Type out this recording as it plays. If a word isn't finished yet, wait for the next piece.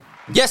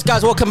Yes,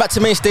 guys, welcome back to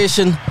Main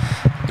Station.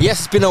 Yes,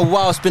 it's been a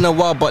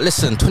while, but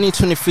listen,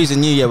 2023 is a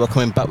new year. We're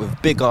coming back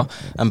with bigger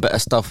and better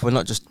stuff. We're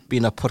not just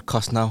being a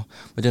podcast now,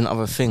 we're doing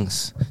other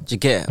things. Do you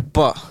get it?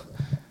 But,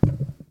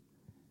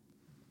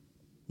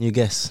 new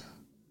guest.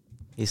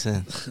 He's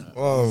saying,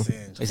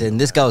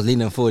 this guy was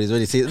leaning forward. He's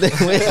already seen.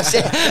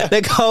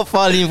 Look how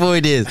far leaning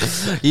forward he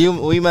is.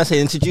 You might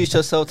say, introduce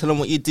yourself, tell them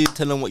what you do,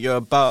 tell them what you're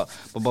about,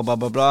 blah, blah, blah,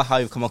 blah, blah, how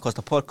you've come across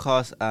the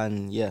podcast,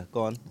 and yeah,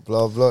 go on.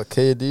 Blah, blah,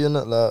 KD,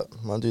 innit?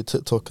 Like, man, do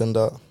TikTok and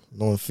that.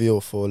 Known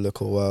Theo for a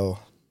little while.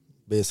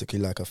 Basically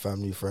like a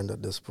family friend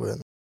at this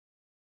point.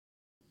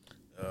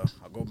 I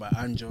go by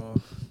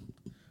Angel.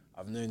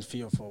 I've known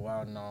Theo for a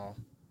while now.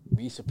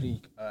 We used to play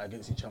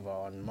against each other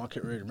on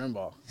Market Road,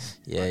 remember?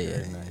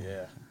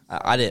 Yeah.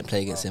 I didn't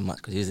play against him much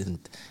because he was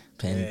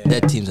playing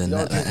dead teams and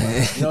that.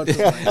 Not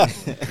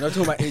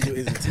talking about Angel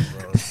isn't team,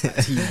 bro.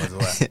 That team was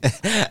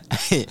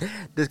white.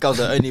 This guy's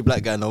the only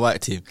black guy on the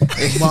white team.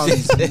 Mom,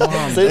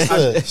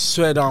 I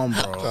swear down,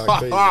 bro.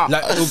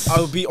 Like,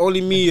 I'll be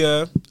only me,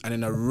 and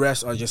then the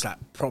rest are just like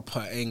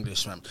proper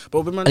English, man.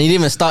 But man, and he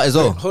didn't even start as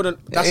well. Hold on,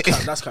 that's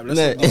cap.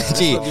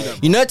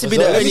 You know, to be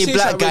the only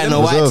black guy in the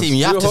white team,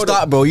 you have to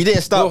start, bro. You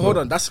didn't start. Hold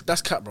on,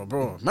 that's cap,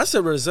 bro. Man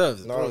said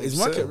reserves, bro. It's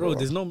Market Road.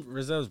 There's no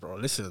reserves, bro.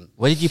 Listen.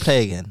 Where did you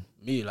play again?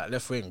 Me, like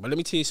left wing. But let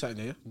me tell you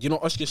something here. Do you know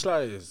Oscar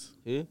Slater is?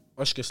 Who?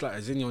 Oscar Slater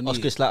is in your knee.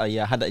 Oscar Slater,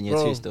 yeah, I had that in year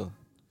 2 still.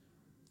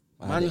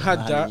 Man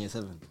had that.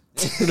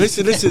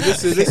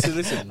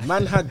 Listen.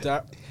 Man had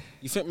that.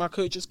 You think my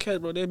coach just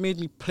cared, bro? They made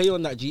me play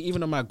on that G,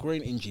 even on my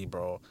groin injury,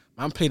 bro.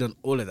 Man played on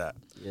all of that.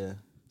 Yeah.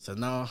 So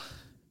now,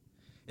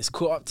 it's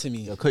caught up to me.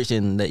 Your coach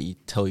didn't let you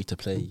tell you to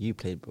play. You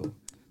played, bro.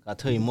 I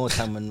tell you more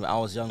time when I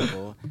was young,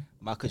 bro.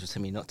 My coach was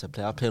telling me not to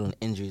play. I played on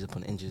injuries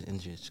upon injuries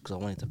because I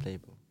wanted to play,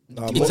 bro.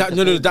 Exactly.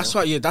 No, that's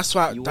why. Yeah, that's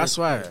why.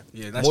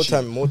 Yeah, that's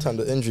more time.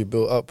 The injury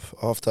built up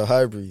after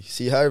Highbury. You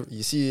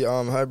see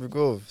Highbury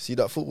Grove. See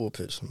that football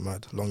pitch?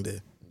 Mad, long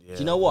day. Yeah, do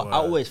you know what? I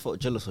always felt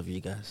jealous of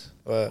you guys.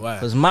 Why?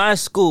 Because my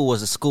school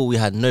was a school we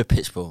had no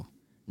pitch, bro.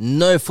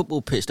 No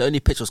football pitch. The only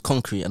pitch was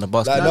concrete and a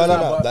basketball.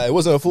 No. Like, it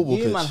wasn't a football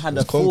pitch. You man had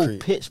a full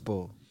pitch,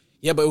 bro.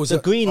 Yeah, but it was the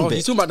green bit.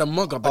 He's talking about the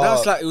mugger, but that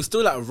was like, it was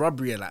still like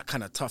rubbery and like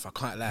kind of tough. I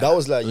can't lie. That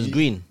was like it was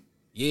green.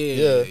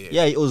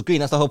 Yeah, it was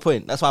green. That's the whole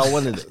point. That's why I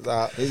wanted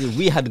it.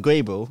 We had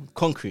grey, bro.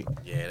 Concrete.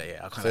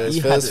 Yeah. I can't.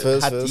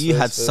 You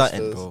had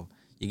something, bro.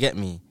 You get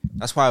me?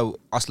 That's why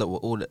us lot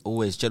were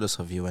always jealous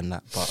of you and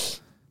that.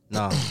 But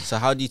no. So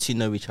how do you two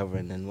know each other?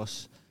 And then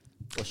what's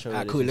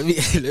your cool. Let me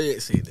say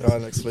this. Try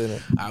and explain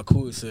it.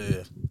 Cool. So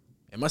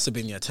it must have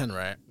been year 10,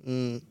 right?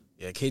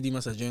 Yeah, KD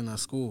must have joined our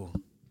school.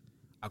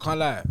 I can't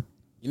lie.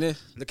 You know,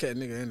 look at a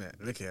nigga, innit?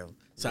 Look at him.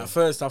 So at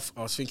first, I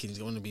was thinking he's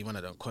going to be one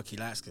of them cocky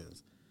light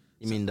skins.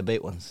 You mean the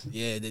bait ones?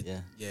 Yeah.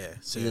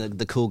 So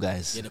the cool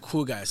guys. Yeah, the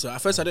cool guys. So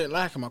at first I didn't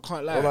like him. I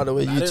can't lie. What about the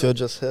way you two are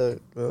just here?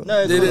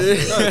 No,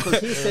 because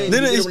he's saying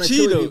it's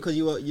chill because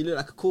you look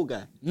like a cool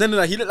guy.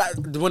 No. He looked like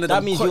one of them.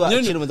 That means you are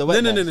chilling with the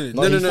white guy.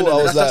 No.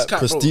 I was like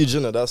prestige,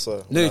 innit? That's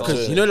why. No,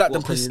 because you know, like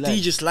them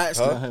prestigious light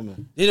skins.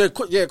 You know,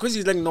 because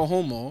he's like no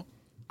homo.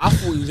 I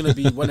thought he was gonna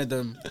be one of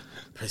them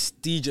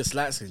prestigious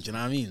light skins. You know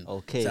what I mean?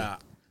 Okay.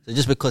 So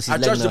just because he's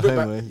letting I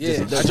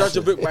judge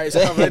the book by his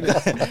cover,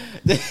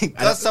 innit?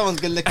 That's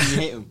someone's good looking, you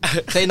hate him.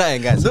 Say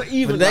nothing, guys. Not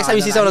even next time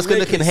you see someone that's good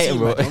looking, hate him,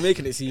 bro. I'm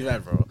making it seem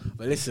bad, bro.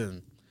 But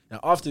listen,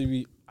 now after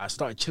I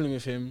started chilling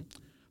with him,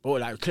 bro,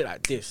 like click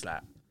like this,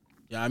 like,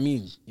 you know what I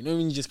mean? You know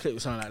when you just click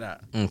with something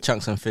like that?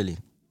 Chunks and Philly.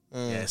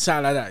 Yeah,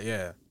 something like that,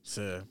 yeah.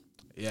 So,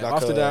 yeah, like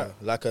after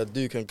that. Like a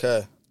Duke and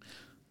Kai.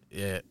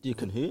 Yeah.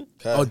 Duke and who?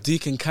 Kai. Oh,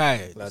 Duke and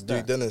Kai. Like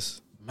Duke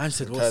Dennis. Man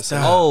said, what's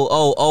that?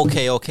 Oh,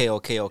 okay.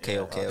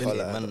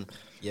 Man,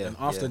 yeah. And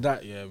after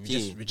that,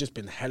 we just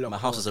been hella. My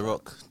house is a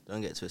rock. Don't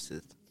get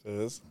twisted. It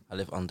is. I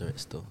live under it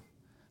still.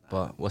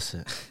 But what's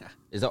it?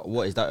 Is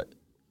that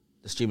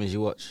the streamers you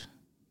watch?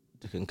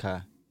 Duke and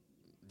Kai.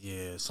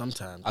 Yeah,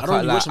 sometimes. I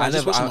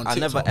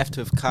never effed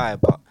with Kai,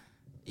 but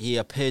he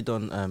appeared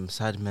on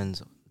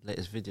Sidemen's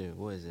latest video.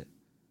 What is it?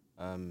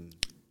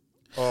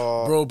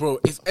 Bro.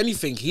 If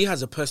anything, he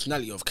has a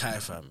personality of Kai,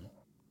 fam.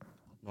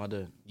 No, I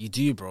don't. You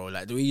do, bro.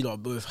 Like the way you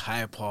lot both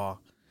hyper. Like,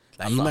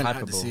 I'm not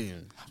hyper, bro.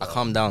 I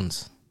calm down.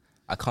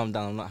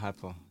 I'm not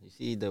hyper. You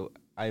see,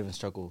 I even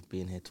struggle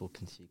being here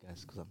talking to you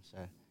guys because I'm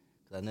shy.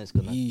 Because I know it's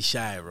gonna. He's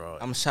shy, bro.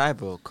 I'm shy,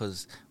 bro.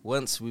 Because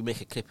once we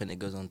make a clip and it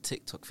goes on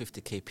TikTok,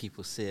 50k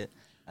people see it,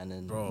 and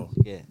then bro,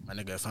 yeah, my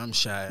nigga, if I'm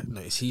shy, no,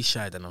 is he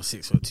shy? Then I'm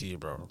 6'2",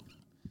 bro.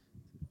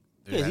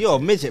 Yeah, you're a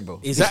midget, bro.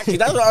 Exactly.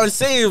 That's what I'm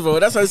saying, bro.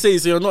 That's what I'm saying.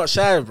 So you're not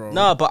shy, bro.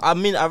 No, but I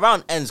mean,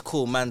 around ends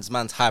cool. Man's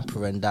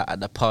hyper and that at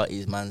the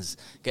parties, man's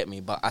get me.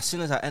 But as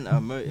soon as I enter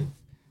a motive,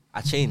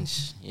 I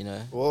change, you know.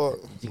 What?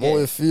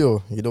 Motive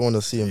Theo. You don't want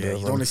to see him there.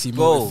 You don't want to see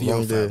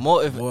Motive Theo.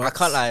 Motive. I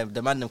can't lie.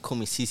 The man them call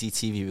me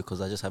CCTV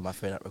because I just had my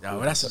phone at record. Yeah,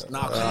 well, that's just, I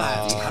can't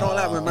lie. I don't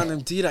like when man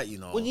them do that, you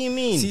know. What do you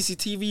mean?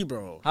 CCTV,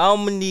 bro. How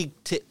many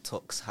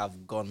TikToks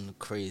have gone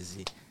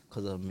crazy?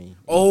 because of me.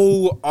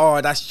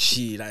 Oh, that's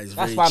cheat. That's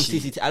why I'm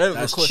cheat. CCTV. I don't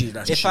that's record. Cheat,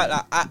 that's if cheat.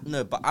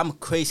 no, but I'm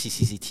crazy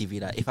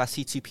CCTV. Like if I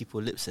see two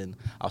people lip sync,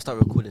 I'll start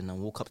recording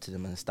and walk up to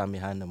them and stand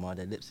behind them while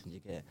they're lip sync.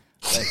 You get it?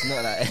 But it's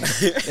not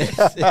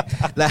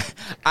like like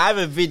I have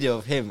a video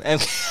of him.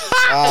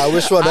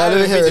 Which one? Let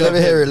me hear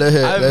it.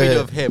 I have a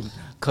video of him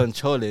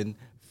controlling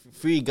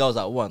 3 girls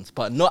at once,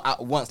 but not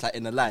at once, like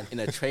in a line, in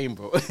a train,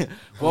 bro.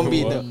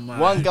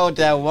 One girl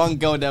there, one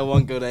girl there,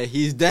 one girl there.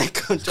 He's there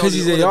controlling. Because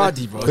he's a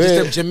yardie, bro. Just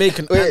them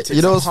Jamaican antics.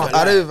 You know,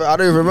 I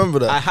don't even remember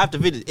that. I have the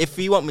video. If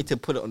you want me to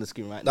put it on the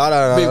screen right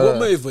No. Wait, what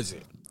move was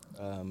it?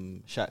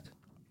 Shaq.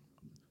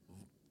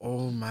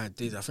 Oh my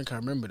days, I think I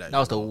remember that. That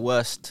was the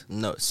worst.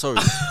 No, sorry.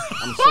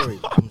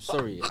 I'm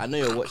sorry. I know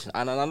you're watching,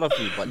 and I love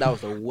you, but that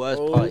was the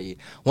worst party.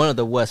 One of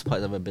the worst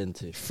parties I've ever been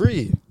to.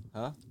 Free?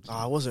 Huh?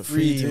 I wasn't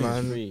free,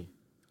 man. Free.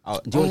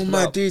 Oh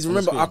my days,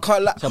 remember, I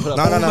can't lie.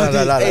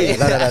 No. Hey,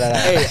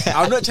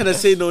 I'm not trying to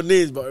say no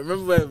names, but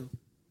remember when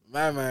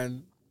my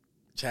man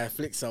tried to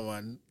flick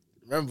someone?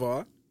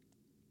 Remember?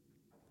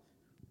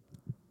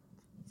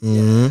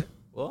 Mm-hmm.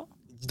 What?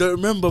 You don't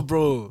remember,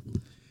 bro?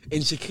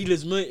 In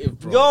Shaquila's motive,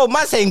 bro. Yo,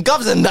 man saying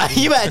Gubs and that.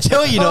 You better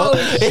chill, you know.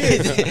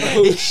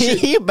 Oh,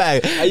 shit. You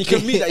better. You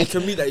can meet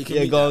that.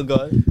 Yeah, go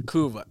on.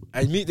 Cool, but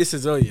I meet this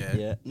as well, yeah?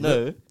 Yeah.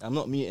 No, I'm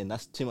not muting.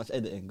 That's too much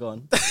editing. Go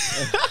on.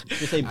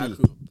 Just say B.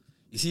 Cool.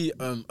 You see,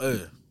 in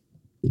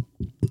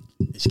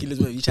Shaquila's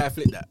motive, you try to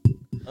flick that.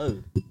 Oh.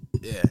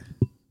 Yeah.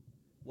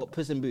 What,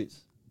 Puss in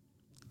Boots?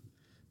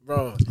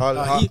 Bro.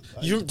 Do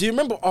you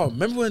remember?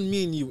 Remember when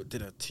me and you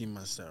did a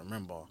team-man set?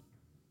 Remember?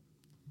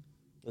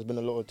 There's been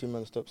a lot of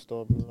 2-man steps,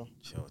 bro.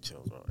 Chill,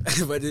 bro.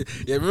 But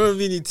remember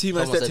me and you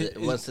team-man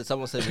set?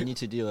 Someone said we need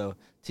to do a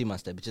team-man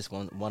step, but just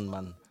one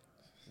man.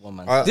 Bro, a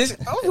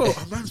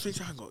man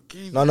thinks I got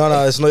game.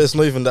 No, it's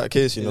not even that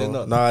case, you Is it know.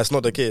 not? Nah, it's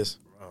not the case.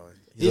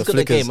 He's got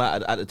the game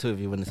at the two of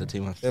you when it's a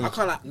team-man step. I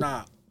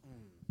can't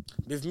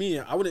with me,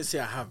 I wouldn't say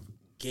I have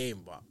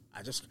game, but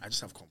I just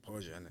have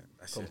composure, innit?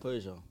 That's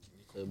Composure.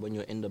 So when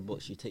you're in the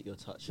box, you take your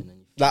touch and then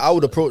you... Like, I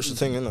would approach the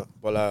thing, innit?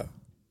 But like...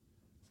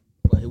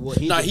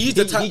 He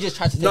just tried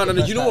to take No.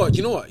 You know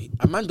what?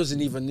 A man doesn't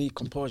even need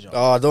composure.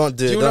 Oh, don't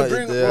do it. Do you want to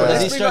bring?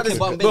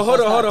 But hold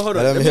on.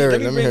 Let me hear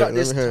it.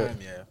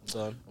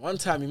 Yeah. One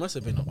time he must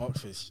have been on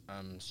Oxford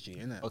Street,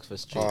 innit? Oxford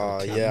Street.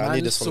 Oh yeah, I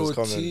knew this one was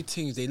coming. 2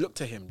 things. They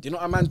looked at him. Do you know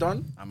what a man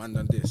done? A man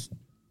done this.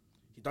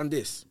 He done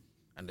this,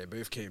 and they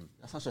both came.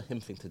 That's such a him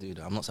thing to do,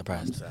 though. I'm not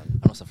surprised.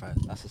 That's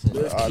That's the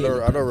same. I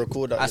don't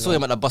record that. I saw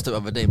him at the bus stop the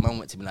other day. Man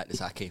went to me like this.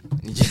 I came.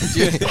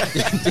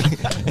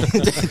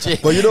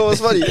 But you know what's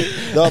funny?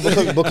 No,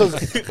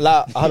 because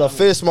like I had a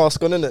face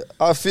mask on, innit?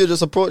 I feel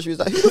just approached me. He's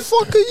like, who the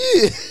fuck are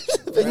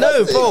you?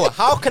 No, bro.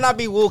 How can I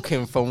be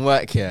walking from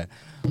work here?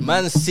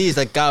 Man sees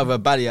a guy with a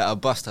baddie at a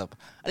bus stop,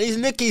 and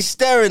he's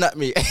staring at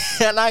me,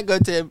 and I go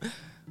to him.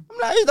 I'm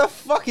like, who the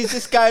fuck is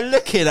this guy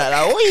looking at?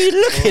 Like, what are you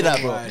looking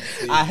at, bro?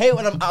 I hate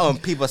when I'm out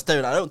and people are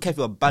staring. I don't care if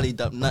you're bellied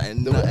up,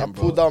 nothing, I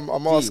pulled down my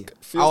mask.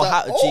 And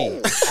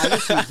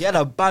literally, he had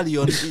a belly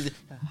on, his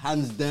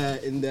hands there,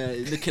 in there,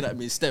 looking at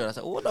me, staring. I was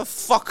like, what the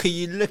fuck are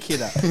you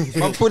looking at?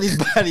 Man pulled his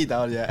belly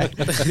down, yeah.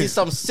 He's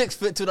some 6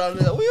 foot two down.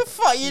 Like, what the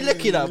fuck are you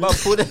looking at? Man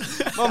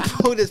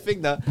pulled his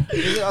thing down.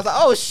 I was like,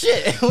 oh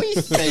shit, what are you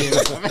saying?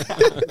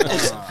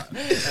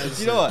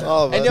 You know what?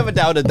 Oh, any other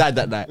day I would have died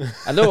that night.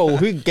 I don't know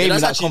who gave me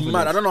that confidence.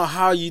 Mad. I don't know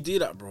how you do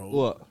that, bro.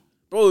 What?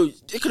 Bro,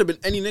 it could have been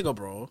any nigga,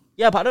 bro.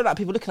 Yeah, but I don't like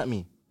people looking at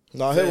me.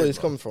 No, I hear where he's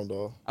coming from,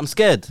 though. I'm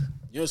scared.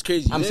 You know what's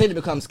crazy? I'm saying it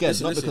because I'm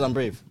scared, not because I'm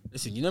brave.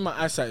 Listen, you know my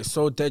eyesight is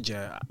so dead,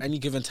 yeah. At any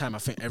given time, I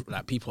think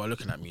like people are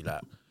looking at me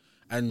like,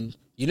 and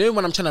you know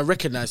when I'm trying to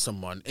recognize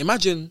someone,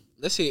 imagine,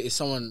 let's say it's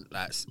someone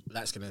like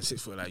light skinned and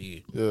 6 foot like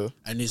you, yeah,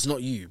 and it's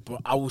not you,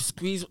 but I'll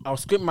squint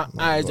my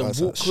eyes and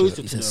walk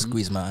closer to them.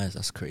 Squeeze my eyes,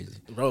 that's crazy,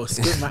 bro.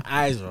 Squint my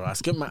eyes, bro. I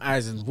squint my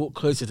eyes and walk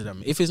closer to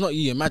them. If it's not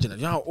you, imagine it.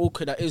 You know how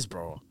awkward that is,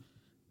 bro.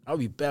 That would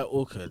be bare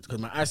awkward because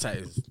my eyesight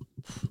is.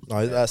 No,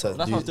 his eyesight's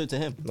that's what I was doing to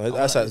him. No, his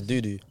eyesight's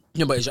doo-doo.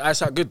 Yeah, but is your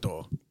eyesight good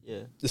though?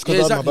 Yeah. It's Yeah,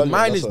 exactly.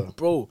 Mine is, why.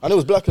 bro. And it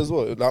was black as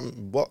well. Like,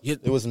 what? Yeah.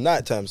 It was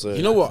nighttime, so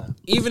You know what?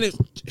 Even if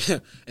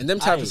in them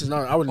types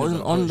now, I wouldn't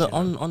even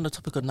on the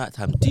topic of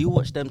nighttime. Do you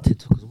watch them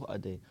TikTokers? What are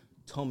they?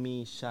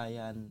 Tommy,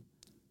 Cheyenne,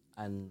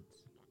 and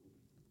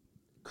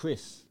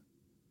Chris.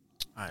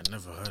 I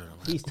never heard of them.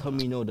 Please tell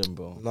me you know them,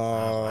 bro.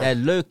 Nah. They're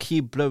low key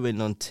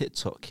blowing on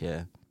TikTok.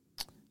 Yeah.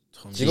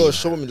 You gotta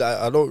show me. Like,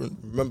 I don't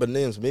remember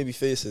names. Maybe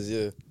faces.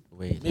 Yeah.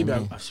 Wait. Maybe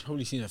I've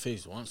probably seen her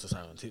face once or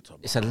something on TikTok.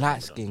 It's a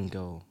light skin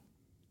girl.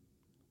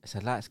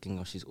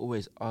 She's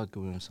always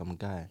arguing with some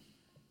guy.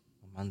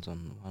 Man's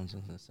on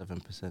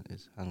 7%.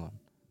 Is hang on.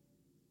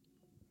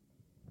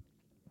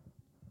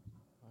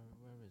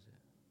 Where is it?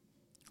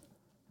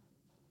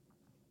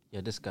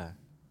 Yeah, this guy.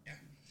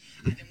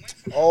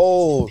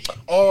 Oh,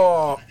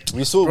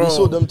 we saw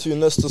Bro. them two in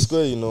Leicester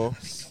Square. You know.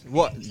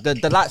 What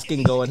the light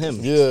skin girl and him?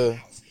 Yeah.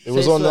 It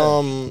was Say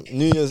on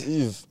New Year's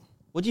Eve.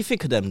 What do you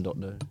think of them,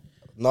 Doctor?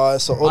 Nah,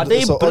 it's an odd, Are they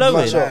it's an odd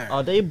blowing? matchup.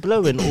 Are they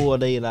blowing or are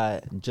they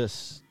like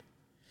just?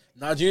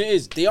 Now, do you know what it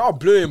is? They are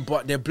blowing,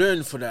 but they're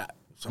blowing for that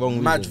some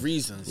Wrong mad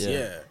reasons. reasons. Yeah.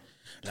 Yeah.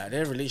 Like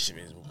their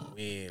relationship is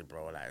weird,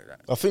 bro. Like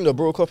that. I think they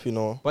broke up, you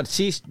know. But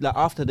she's like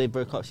after they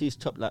broke up, she's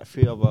chopped like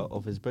 3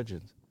 of his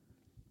brethren.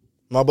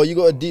 Nah, but you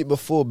got a deep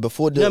before the.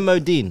 You know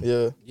Modine?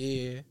 Yeah.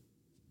 Yeah.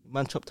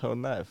 Man chopped her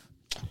on live.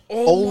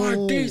 Oh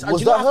my days!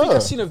 Was You know, that I think her? I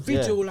seen a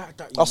video like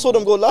that. I saw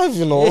them go live,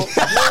 you know.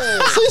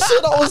 So you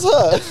said that was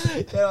her.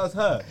 Yeah, that was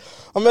her.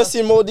 I'm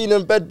seeing Modine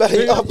in bed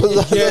banging up.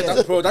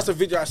 And Bro, that's a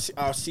video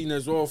I've seen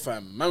as well,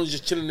 fam. Man was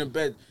just chilling in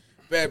bed,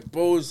 bare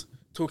bros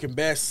talking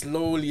bare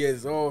slowly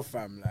as well,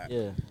 fam. Like,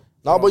 Yeah.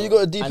 Nah, but you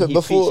got to deep And it he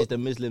before. preaches the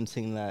Muslim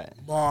thing like.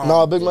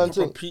 Nah, big man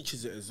proper thing.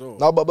 preaches it as well.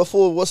 Nah, but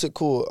before, what's it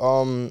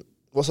called?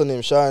 What's her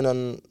name? Shine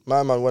and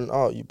my man went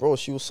out. Bro,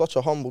 she was such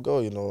a humble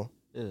girl, you know.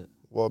 Yeah.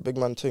 Well, big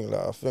man thing.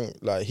 Like I think,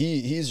 like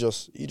he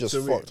just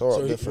So fucked her up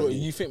so differently.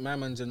 you think my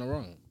man's in the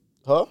wrong?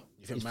 Huh?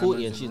 You think She's my 40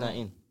 man's and in she's the wrong?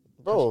 19.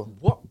 Bro.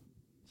 What?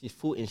 She's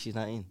 40 and she's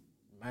 19.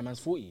 My man's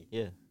 40.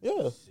 Yeah.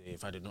 Yeah. See,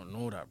 if I did not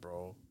know that,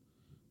 bro,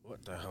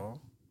 what the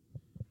hell?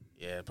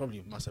 Yeah, it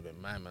probably must have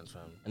been my man's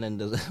fam. And then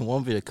there's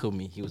one video killed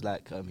me. He was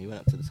like, he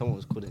went up to someone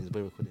was calling his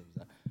boy recording. He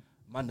was like,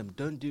 man,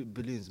 don't do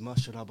balloons,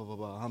 mashallah, blah blah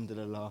blah,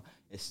 alhamdulillah.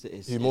 It's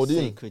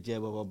Modine? sacred, yeah,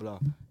 blah blah blah.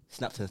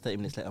 Snapped him 30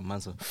 minutes later,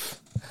 man's like,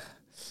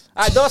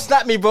 don't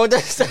slap me, bro.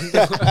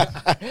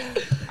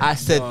 I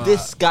said,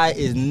 this guy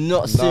is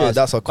not serious.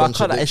 that's a But I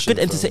can't lie, it's good contradiction,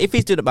 entertainment. If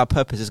he's doing it by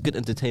purpose, it's good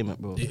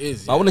entertainment, bro. It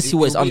is. But I want to yeah. see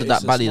what is under that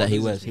It's a belly smart that he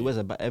business, wears. He wears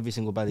every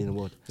single belly in the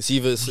world. It's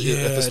either if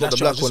it's not the that's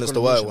black what I one, was it's just the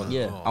gonna white mention one. that.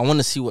 Yeah, Oh. I want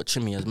to see what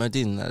trim he has.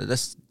 Modine,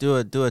 let's do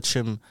a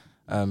trim.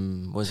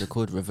 What is it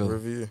called?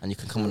 Review. And you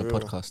can come on the Review.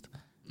 podcast.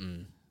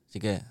 To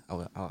get,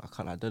 I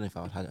can't. I don't know if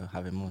I would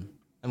have him on.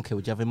 MK,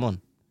 would you have him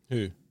on?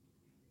 Who?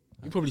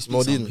 He probably speak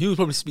Modine. some, he would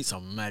probably speak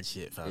some mad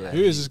shit, fam. Yeah. Like,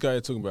 Who is this guy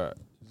you're talking about?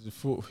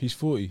 He's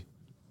 40.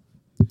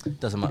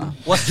 Doesn't matter.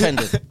 What's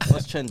trending?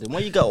 What's trending?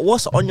 What you got?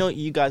 What's on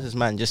you guys'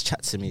 man? Just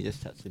chat to me.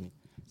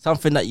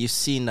 Something that you've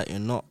seen that you're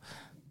not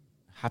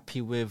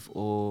happy with,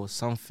 or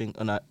something,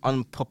 an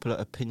unpopular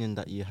opinion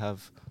that you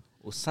have,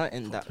 or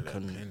something that Popular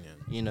can, opinion.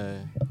 you know,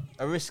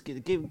 a risky.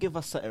 Give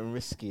us something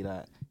risky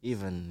that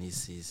even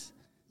he's.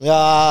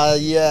 Yeah.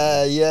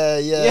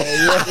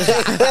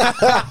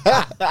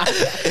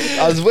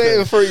 I was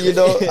waiting for it, you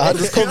know. I had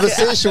this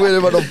conversation with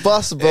him on the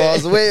bus, bro. I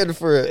was waiting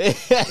for it.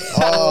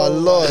 Oh,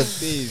 Lord.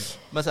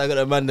 Must have got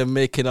a man them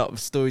making up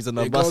stories on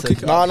the Yeah, bus. go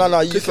kick it No,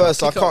 you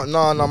first. I can't.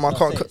 No, man, I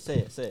can't. Say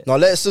it. No,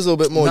 let it sizzle a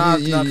bit more. Nah,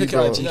 You, kick it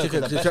bro. out, You know, Kick 'cause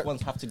it, the kick best it.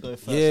 ones have to go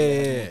first.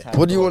 Yeah.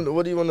 What do you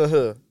want to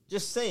hear?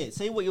 Just say it.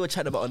 Say what you were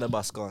chatting about on the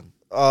bus. Go on.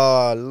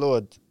 Ah,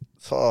 Lord.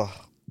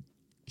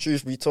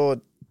 Truth be told,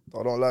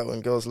 I don't like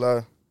when girls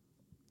lie.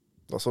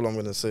 That's all I'm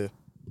gonna say.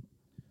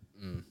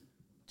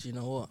 Do you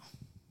know what?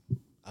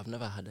 I've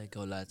never had a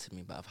girl lie to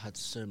me, but I've had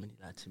so many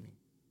lie to me.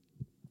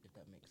 If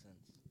that makes sense.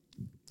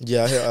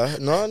 Yeah,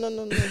 no.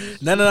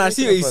 No, I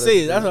see what he's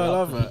saying. That's what I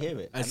love, You man. hear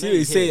it. I I see know what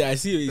he's you hear saying. it. I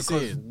see what he's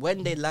Because saying.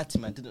 when they lied to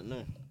me, I didn't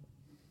know.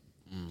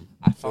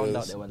 I found out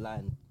Yes. they were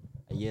lying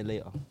a year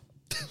later.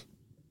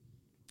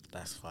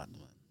 That's fun,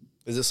 man.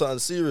 Is it something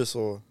serious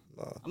or?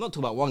 Nah. I'm not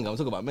talking about one guy. I'm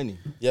talking about many.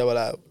 Yeah, but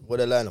like, what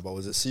they're lying about?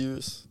 Was it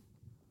serious?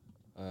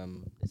 They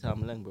say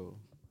I'm leng, bro.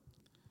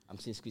 I'm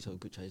seeing screenshots of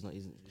picture. He's not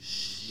easy.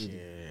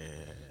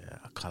 Yeah,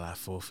 I can't lie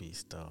 4 feet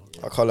still.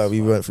 I can't lie.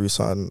 We went through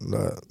something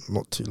like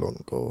not too long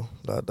ago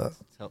like that.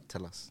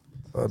 Tell us.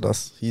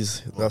 That's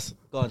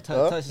Go on.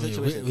 Tell us the Wait,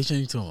 situation. which one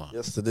you talking about?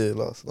 yesterday,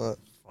 last night.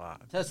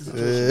 Fuck. Tell us the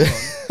situation.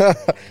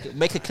 Go on.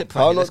 Make a clip for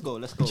I'll it. Let's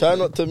not- go. Try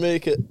not to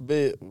make it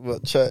bait,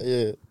 but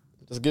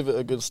just give it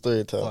a good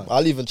story time. Right.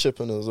 I'll even chip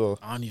in as well.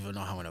 I don't even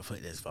know how I'm gonna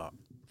put this, but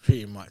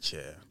pretty much,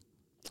 yeah.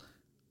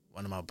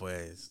 One of my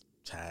boys,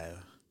 child,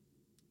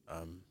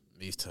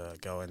 moved to a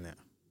girl in it,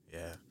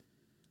 yeah.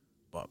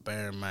 But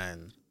bear in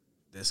mind,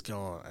 this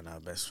girl and her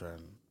best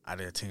friend, I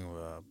did a thing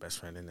with her best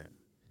friend in it,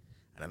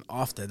 and then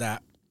after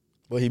that,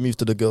 But he moved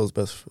to the girl's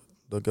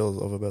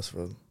other best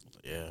friend.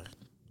 yeah,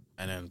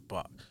 and then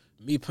but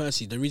me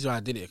personally, the reason why I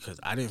did it because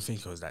I didn't think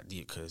it was that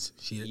deep because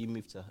You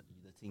moved to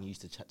the thing you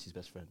used to chat to his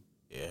best friend,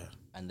 yeah.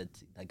 and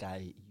the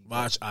guy.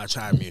 But I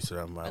tried to move to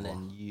them, And but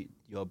then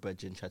your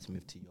brethren tried to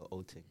move to your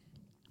old thing.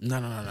 no.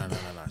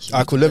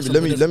 Ah, cool. Let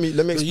me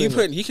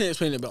explain. You can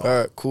explain it better. All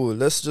right, cool.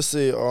 Let's just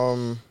say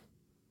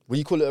what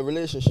you call it, a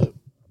relationship?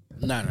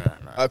 No. All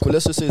right, cool.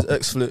 Let's just say his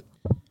ex-flick.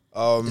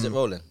 Is it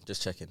rolling?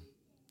 Just checking.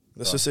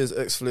 Let's just say his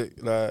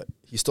ex-flick, like,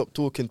 he stopped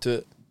talking to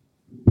it,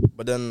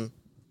 but then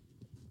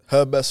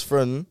her best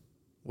friend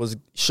was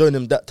showing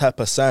him that type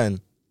of sign.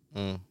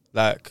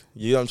 Like,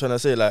 you know what I'm trying to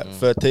say? Like,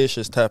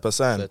 flirtatious type of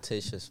sign.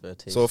 Flirtatious.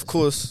 So, of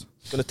course,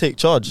 he's going to take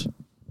charge.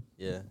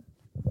 Yeah.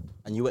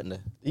 And you went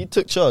there. He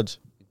took charge.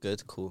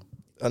 Good, cool.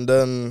 And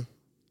then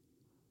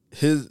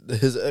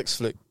his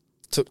ex-flick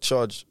took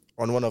charge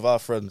on one of our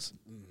friends.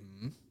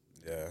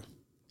 Yeah.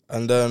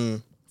 And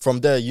then from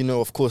there, you know,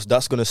 of course,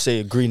 that's going to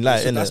say green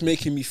light, So innit? that's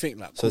making me think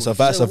like, So it's cool, a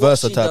vice So what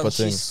versa she type done, of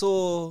thing. She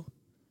saw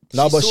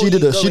No, but she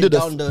did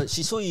it.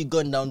 She saw you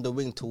going down the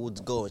wing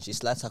towards goal, and she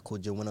slide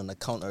tackled you and went on a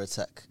counter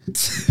attack.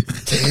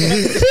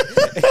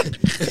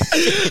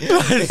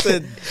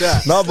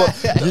 No, but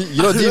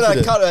you know, deep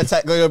a counter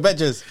attack on your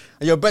benches,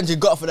 and your bench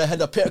got for the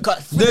header.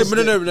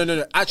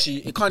 No. Actually,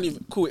 it can't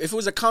even. Cool. If it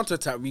was a counter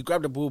attack, we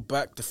grabbed the ball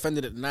back,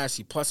 defended it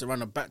nicely, passed it around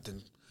the back,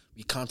 then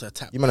we counter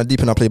attack. You man are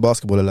deep in. I play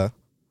basketball, like.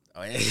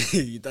 Oh yeah,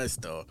 he does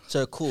though.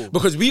 So cool.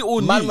 Because we all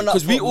knew.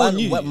 Because we all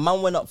knew.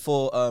 Man went up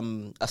for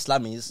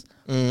Islamis,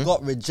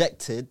 got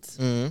rejected,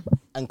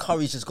 and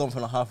Curry's just gone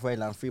from the halfway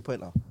line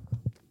 3-pointer.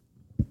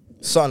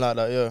 Something like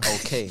that, yeah.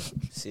 Okay,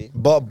 see.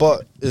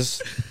 But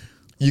it's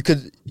you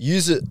could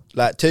use it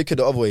like take it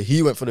the other way.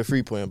 He went for the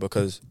 3-pointer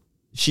because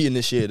she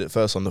initiated it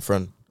first on the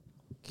front.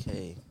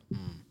 Okay.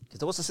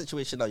 So what's the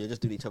situation now? You're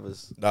just doing each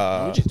other's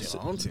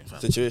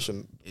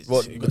situation.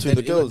 What between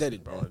the girls?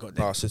 It got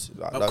deaded,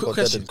 bro.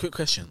 Quick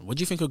question. What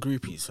do you think of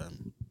groupies,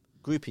 fam?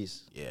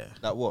 Groupies? Yeah.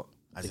 Like what?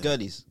 The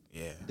girlies?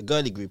 Yeah. The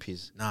girly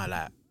groupies? Nah,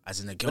 like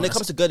as in a girl. When it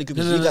comes to girly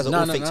groupies, you guys are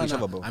all fake to each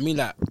other, bro. I mean,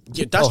 like,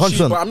 yeah, that's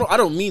true, but I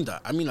don't mean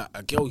that. I mean, like,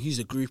 a girl who's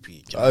a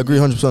groupie. I agree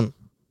 100%.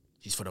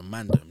 She's for the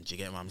mandem. Do you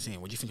get what I'm saying?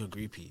 What do you think of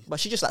groupies?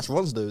 But she just likes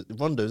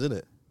rondos, isn't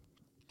it?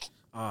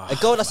 A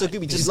girl that's a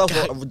groupie just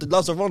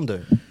loves a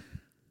rondo.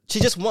 She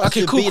just wants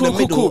to be in the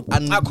middle.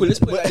 And cool. Let's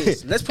put it like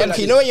this. Let's play like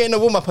you know when you're in the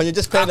warm up and you're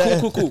just playing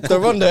the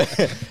rondo.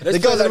 The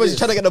girls are just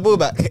trying to get the ball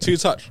back. 2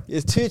 touch.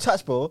 It's 2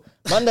 touch, bro.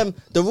 Man,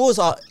 the rules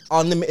are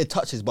unlimited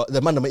touches, but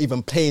the man are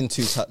even playing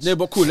 2 touch. Yeah,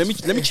 but cool. Let me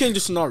change the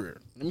scenario.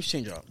 Let me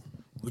change it up.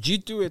 Would you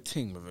do a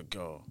thing with a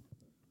girl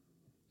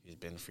who's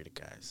been through the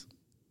guys?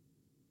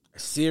 A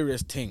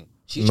serious thing.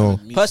 No.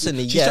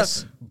 Personally,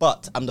 yes,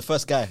 but I'm the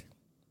first guy.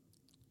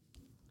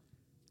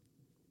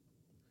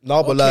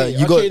 No, but like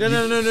you got.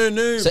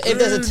 No. So if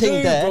there's a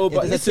thing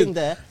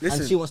there,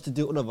 and she wants to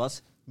do all of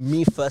us,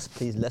 me first,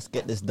 please. Let's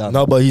get this done.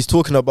 No, but he's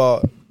talking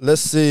about.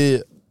 Let's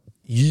say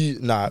you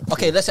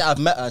Okay, let's say I've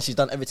met her and she's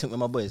done everything with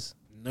my boys.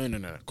 No.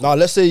 No,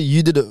 let's say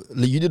you did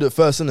it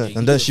first, innit? Yeah,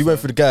 and then she went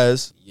for the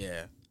guys.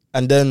 Yeah.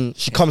 And then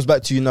she comes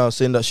back to you now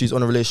saying that she's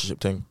on a relationship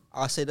thing.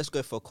 I say let's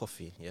go for a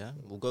coffee. Yeah,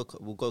 we'll go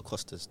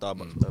Costa,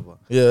 Starbucks, whatever.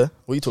 Yeah,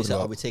 what are you She talking said,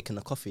 about? "Are we taking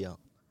a coffee out?"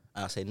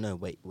 And I say, "No,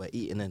 wait, we're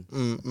eating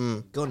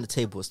in." Go on the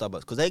table at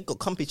Starbucks because they got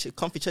comfy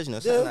chairs, you know,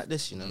 something like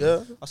this, you know.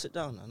 Yeah. I'll sit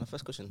down and the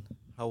first question,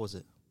 "How was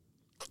it?"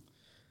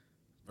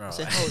 Bro. I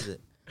say, "How was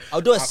it?"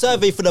 I'll do a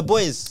survey for the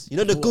boys. You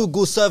know the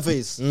Google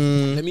surveys.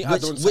 Let me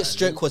add on Which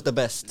stroke was the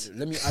best?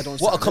 Let me add on.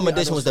 What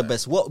accommodation was the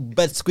best? What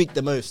bed squeaked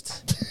the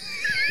most?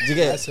 Did you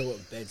get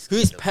it?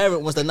 Whose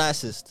parent was the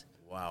nicest?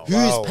 Wow.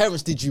 Whose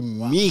parents did you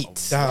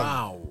meet?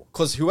 Wow.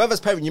 Because whoever's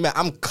parent you met,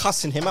 I'm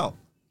cussing him out.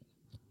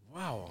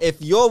 Wow.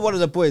 If you're one of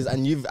the boys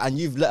and you've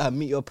let her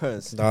meet your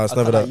parents, Nah, it's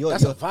never that.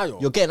 That's a vile.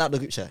 You're getting out the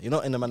group chat. You're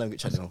not in the man group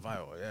chat. That's a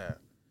vile, yeah.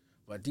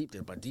 But deep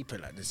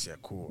it like this, yeah,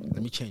 cool.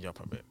 Let me change up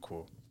a bit,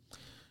 cool.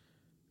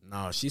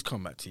 Now she's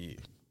come back to you,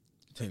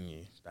 telling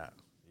you that,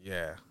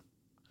 yeah,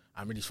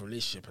 I'm ready for a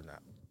relationship and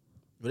that.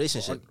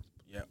 Relationship?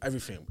 Yeah,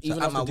 everything. So Even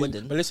at after my doing,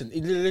 wedding? but listen,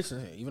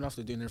 even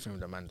after doing everything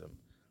with the mandem,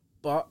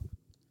 but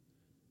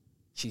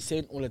she's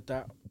saying all of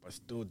that, but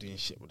still doing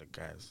shit with the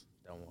guys.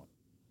 Then what?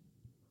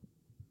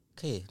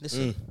 Okay,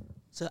 listen.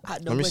 So at the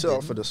Let wedding, me sit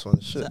up for this one.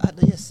 Shit. So at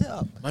the sit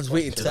up. Man's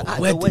waiting to So the at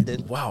the wedding.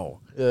 wedding, Wow.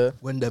 Yeah.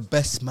 when the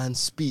best man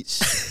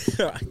speech,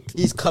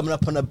 he's coming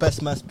up on the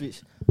best man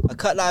speech.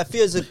 I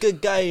feel he's a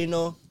good guy, you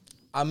know.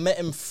 I met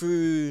him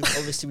through,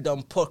 obviously we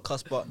done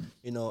podcast, but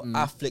you know,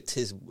 I flicked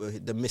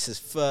the missus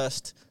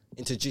first,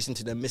 introduced him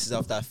to the missus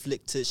after I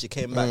flicked it. She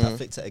came back, I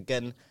flicked it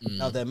again.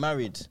 Now they're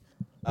married.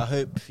 I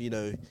hope, you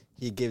know,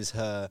 he gives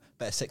her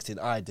better sex than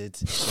I did.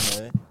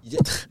 You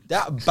know,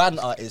 that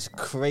banter is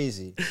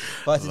crazy.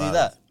 For her to do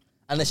that.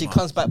 And then she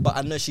comes back, but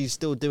I know she's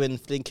still doing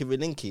flinky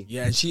relinky.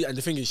 Yeah, and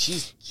the thing is,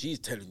 she's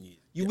telling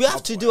you. We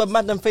have to do a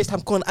Madam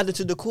FaceTime call and add it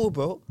to the call,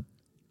 bro.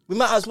 We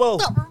might as well.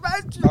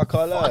 I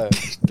can't lie.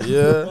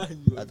 Yeah.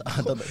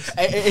 I don't know.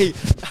 Hey.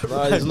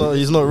 Nah,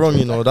 he's not wrong,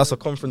 you know. That's a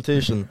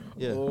confrontation.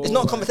 Yeah. It's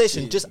not a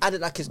conversation. Just add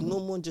it like it's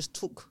normal and just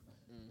talk.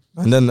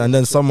 And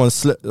then someone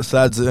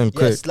slides it in Yeah,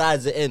 quick.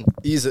 slides it in.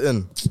 Ease it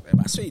in.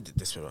 I saw you did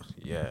this with her.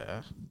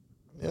 Yeah.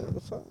 Yeah,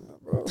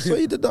 bro. So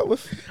you did that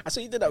with. I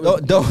saw you did that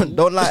with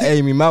Don't lie,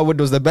 Amy. My wood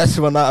was the best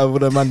one out of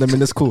the man them in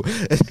the school.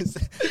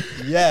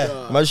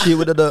 Yeah. My shit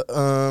with the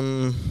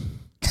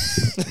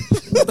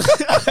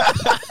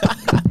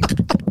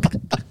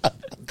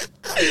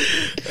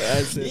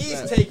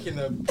He's taking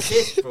a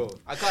piss, bro.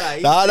 I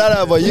can't.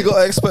 Nah, but you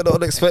gotta expect the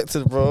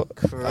unexpected, bro.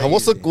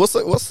 What's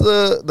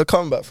the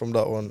comeback from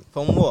that one?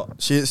 From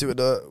what? She hits you with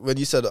the when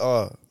you said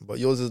but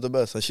yours is the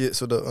best, and she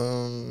hits with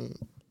the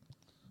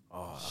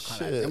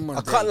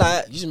I can't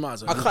lie.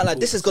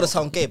 This is gonna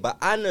sound gay, but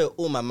I know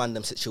all my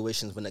mandem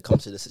situations when it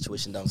comes to the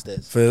situation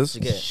downstairs. Fizz?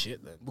 You get it?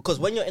 shit then. Because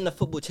when you're in the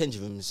football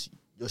changing rooms,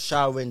 you're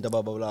showering, blah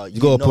blah blah. You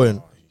got a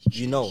point.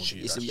 You know,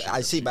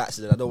 I see it by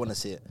accident. I don't want to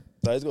see it.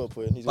 Nah, he's got a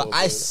point. But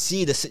I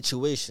see the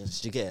situations.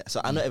 Do you get it? So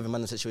I know every man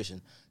in the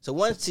situation. So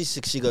once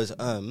she goes,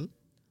 I'm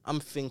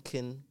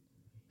thinking,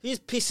 whose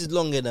piece is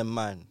longer than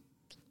mine?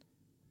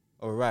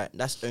 All right,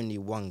 that's only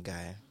one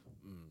guy.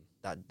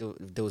 that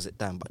deals it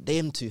down. But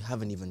them two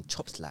haven't even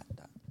chopped like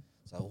that.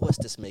 So what's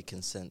this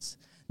making sense?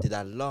 Did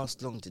I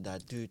last long? Did I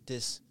do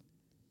this?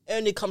 It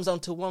only comes down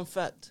to one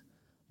fact.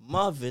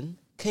 Marvin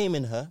came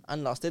in her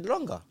and lasted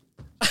longer.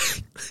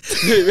 That's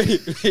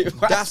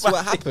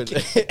what happened.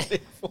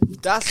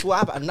 That's what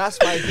happened. And that's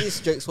why his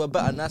strokes were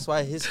better. And that's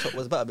why his top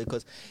was better.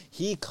 Because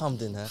he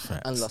cummed in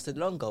her and lasted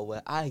longer.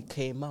 Where I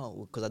came out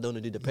because I don't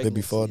want to do the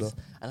pregnancies.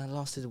 And I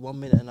lasted 1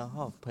 minute and a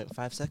half,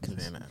 0.5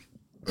 seconds.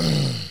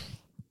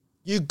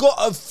 You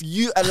gotta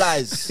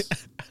utilize.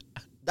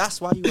 That's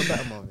why you were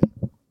better, Marvin.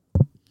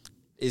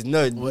 It's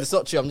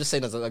not true. I'm just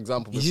saying as an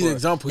example. He's an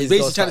example. He's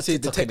basically trying to say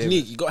the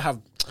technique. You gotta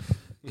have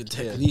good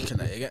technique and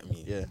that. You get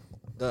me? Yeah.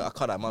 No, I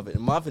can't like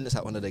Marvin. Marvin looks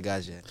like one of the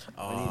guys, yeah.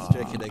 When he's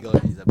stroking the girl,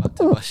 he's about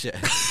to bust shit.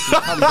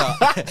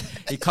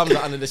 He comes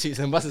out under the sheets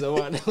and busts it.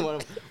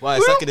 Why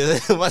sucking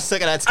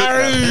that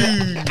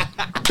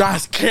tape?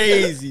 That's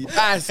crazy.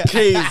 That's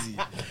crazy.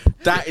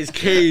 That is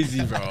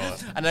crazy, bro.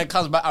 And then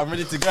comes back, I'm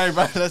ready to go,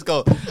 bro. Let's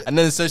go. And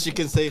then so she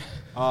can say,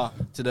 to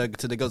the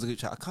girls in the group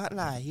chat, I can't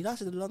lie. He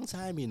lasted a long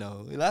time, you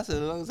know.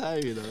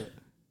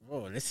 Bro,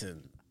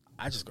 listen.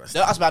 I just got.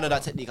 Don't ask me how I know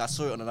that technique. I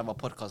saw it on another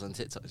podcast on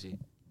TikTok. See,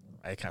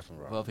 I capping,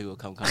 bro. Well, people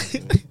come.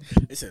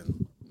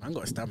 Listen, man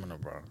got stamina,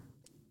 bro.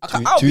 Two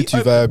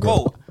Viagra.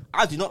 Bro,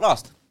 I do not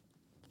last.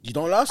 You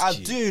don't last? I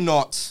do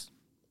not.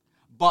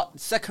 But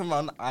second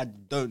round, I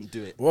don't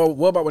do it. Well,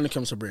 what about when it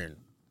comes to brain?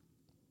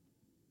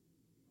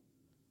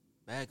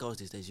 Bare girls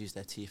these days use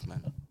their teeth,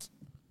 man.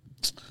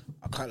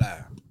 I can't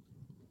lie.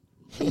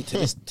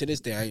 To this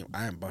day,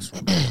 I ain't bust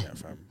from brain yet,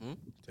 fam.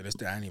 To this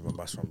day, I ain't even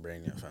bust from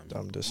brain yet, fam.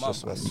 Damn, this Mum,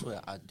 just I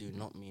swear, I do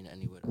not mean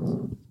any words.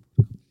 Oh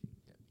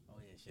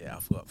yeah, I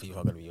forgot people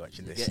are gonna be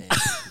watching this.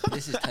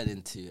 This is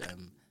turning to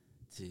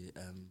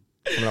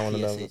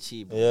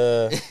PSHE, bro.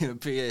 Yeah.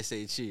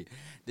 PSHE.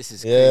 This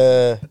is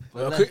Yeah.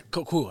 crazy.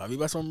 Well, cool. Have you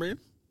bust from brain?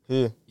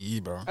 Yeah. Yeah,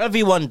 bro.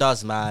 Everyone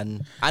does,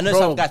 man. I know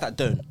some guys that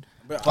don't.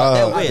 But But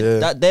they're weird. yeah.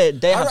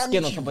 That they have I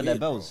skin on mean, top of their weird,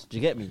 bells. Do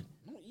you get me?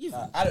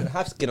 I don't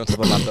have skin on top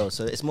of my bells,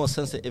 so it's more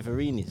sensitive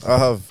arenas. I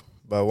have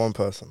by one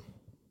person.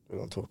 We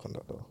don't talk on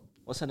that though.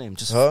 What's her name?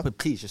 Just Huh?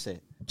 please, just say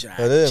it. Jack.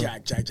 Her name?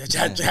 Jack. That's a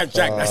Jack.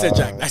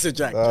 That's a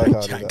Jack. I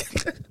can't do Jack.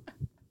 that.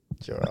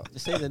 You're out.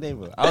 Just say the name,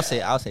 bro. I'll say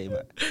it,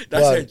 man.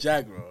 That's Why? a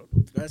Jack, bro.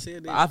 Can I say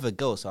it? But I have a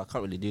girl, so I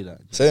can't really do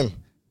that. Same.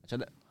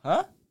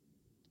 Huh?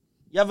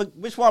 You have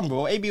which one,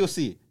 bro? A, B, or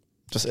C?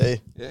 Just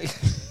A. Yeah.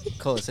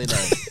 Cool, say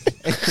that.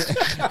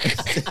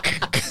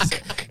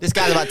 This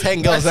guy's about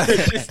 10 girls.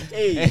 Just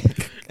A.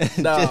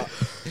 Nah.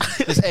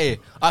 Just A.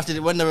 After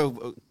when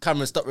the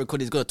camera stopped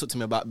recording, he's gonna talk to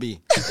me about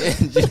B.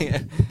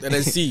 And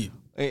then C.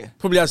 Yeah.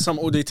 Probably has some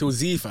all day till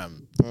Z,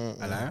 fam.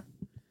 I lie.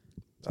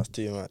 That's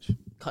too much.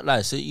 Can't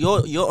lie. So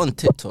you're on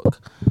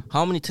TikTok.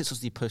 How many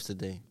TikToks do you post a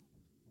day?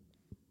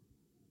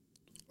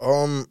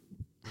 To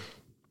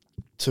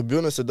be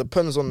honest, it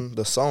depends on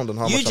the sound and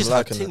how You much just I'm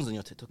have liking things it. on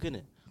your TikTok,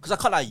 innit? Because I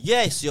can't lie.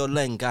 Yes, you're a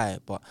lame guy,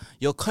 but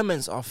your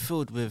comments are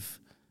filled with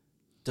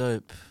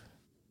dope,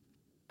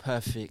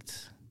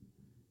 perfect,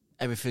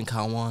 everything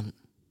I want.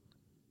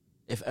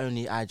 If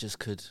only I just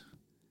could.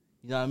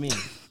 You know what I mean?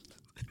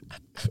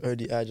 If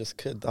only I just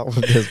could. That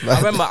one is bad. I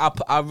remember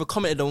I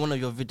commented on one of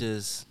your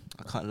videos.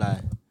 I can't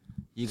lie.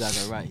 You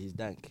guys are right. He's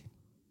dank.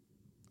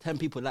 10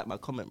 people like my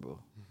comment, bro.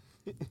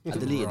 I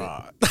deleted it.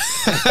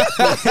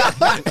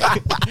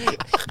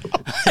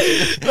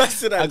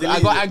 I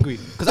got angry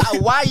because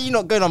why are you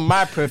not going on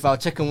my profile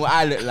checking what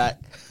I look like,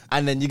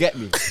 and then you get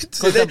me?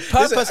 Because the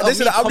purpose of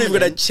me I'm even gonna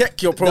commenting-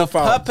 check your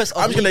profile. The purpose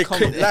of I'm me gonna click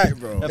commenting- like,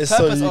 bro. The It's so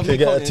purpose you of can me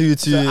get a commenting,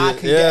 tutu. so I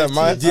can Yeah, get a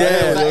man. tutu. Yeah,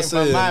 That you're ain't from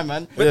saying. mine,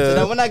 man. Yeah. So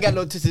then when I get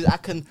little tutus, I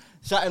can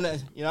shout in.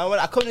 You know, when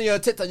I come to your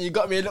TikTok and you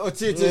got me a little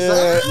tutu.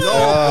 Yeah. So, no,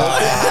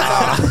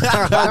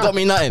 that got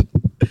me nothing.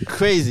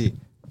 Crazy.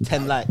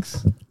 10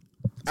 likes.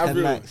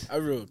 10 likes. I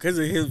real. Because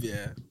of him,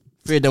 yeah.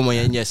 3 of them were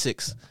in year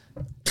 6.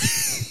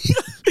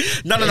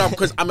 No,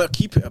 because I'm gonna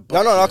keep it.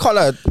 No, I can't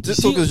lie.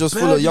 TikTok is just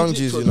full of young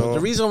G's, you know. The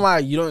reason why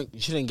you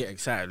shouldn't get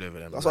excited over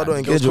them. That's why I don't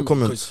engage with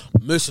comments.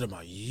 Because most of them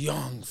are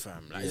young,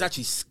 fam. Like, it's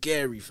actually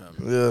scary, fam.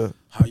 Yeah.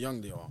 How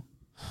young they are.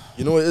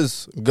 You know what it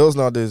is? Girls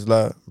nowadays,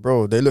 like,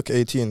 bro, they look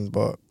 18,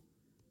 but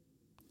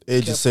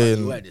age is saying.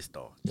 You wear this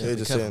though. Yeah, Age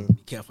be is careful. saying.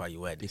 Be careful how you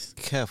wear this.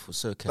 Careful,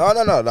 so careful.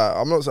 No. Like,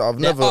 I'm not saying. I've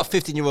There never. are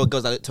 15-year-old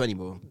girls that look 20,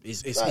 bro.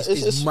 It's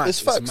It's mad.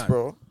 facts, mad.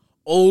 bro.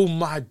 Oh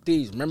my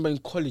days! Remember in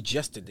college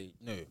yesterday?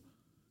 No,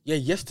 yeah,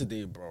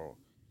 yesterday, bro.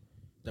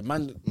 The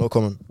man, No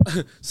comment.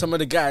 some of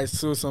the guys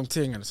saw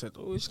something and said,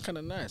 "Oh, it's kind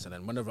of nice." And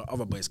then one of the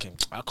other boys came.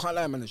 I can't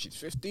lie, man. She's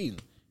 15.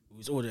 It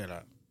was all there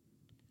like.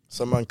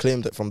 Some man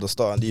claimed it from the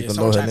start and didn't even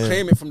know someone her tried to name.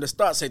 claim it from the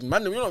start. Said,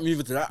 "Man, we're not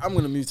moving to that. I'm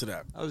gonna move to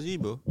that." That was you,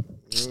 bro.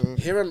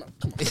 Hear him? Come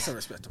on, put some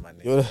respect to my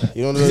name.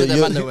 You wanna Is it the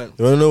man that know? went?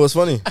 You wanna know what's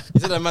funny?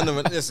 Is it the man that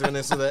went this when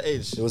they saw their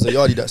age? It was a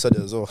yardie that said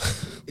it as well.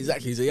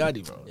 Exactly, he's a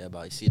yardie, bro. Yeah,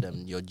 but you see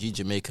them, you're G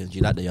Jamaicans,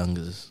 you like the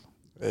youngers.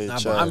 Hey, Nah,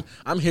 child.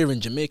 but I'm hearing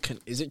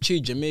Jamaican. Is it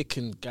true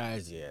Jamaican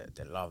guys? Yeah,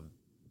 they love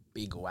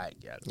big white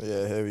girls.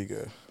 Yeah, here we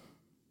go.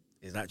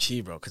 Is that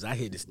true, bro? Because I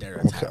hear the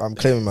stereotype. I'm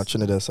claiming my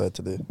Trinidad side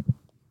today.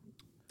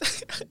 Do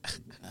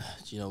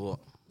you know what?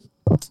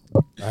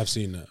 I've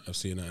seen that. I've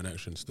seen that in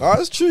action. Nah,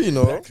 it's true, you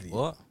know. Exactly.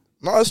 What?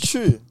 Nah, it's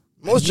true.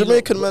 Most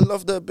Jamaican men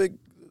love their big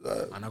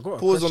And I got a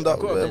pause on question, that. I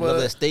got a- They whatever. love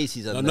their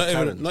Stacey's and No, their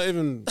Karens. not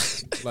even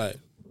like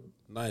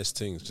nice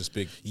things, just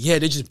big. Yeah,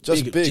 they're just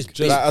Just big. Just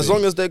Like, as big.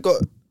 long as they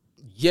got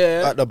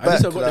Yeah, at the at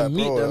least I back, got to like,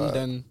 meet bro, them. like-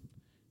 Then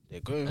they're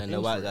going. And in the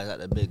for white it. guys at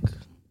the big.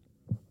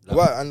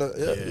 Right, and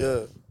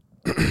yeah.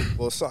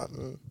 Well,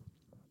 something.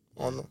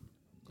 I don't know.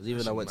 Because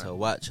even I went to a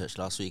white church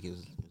last week, he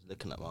was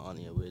looking at my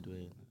auntie a weird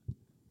way.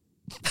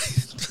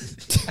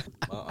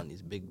 My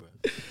auntie's big, bro.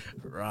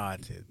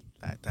 Rotted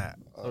like that.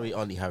 Sorry,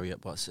 Auntie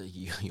Harriet, but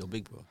you're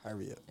big, bro.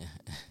 Harriet.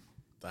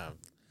 Damn.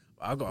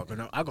 But I got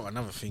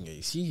another thing.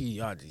 You see,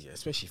 yeah,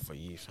 especially for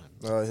you, fam.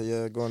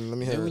 Yeah, go on. Let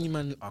me You hear know when it. you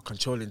man are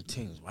controlling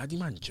things, why do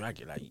you man drag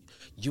it? Like,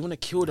 you want to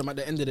kill them at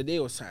the end of the day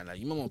or something? Like,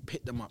 you man want to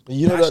pick them up.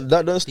 You know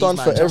that don't These stand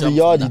man for every jump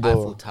yardie, from the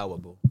Eiffel though. Tower,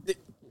 bro.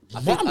 I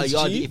What, think a G?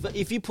 yardie,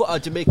 if you put a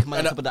Jamaican man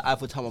on top of the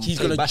Eiffel Tower, and He's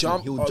play gonna basketball,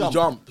 jump. he'll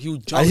jump. He'll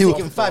jump. And he'll off,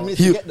 Taking 5 bro.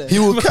 minutes to get there. He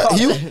will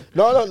catch.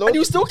 No. And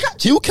he'll still catch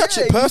it. He'll catch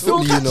it Yeah, he'll still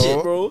perfectly, you catch it,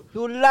 know. bro.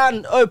 He'll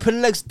land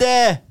open legs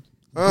there.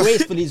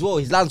 Gracefully as well.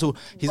 His arms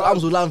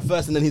will land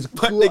first, and then his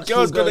the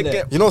girl's gonna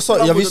get. You know,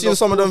 have you With seen the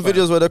some of them full,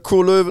 videos where they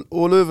crawl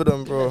all over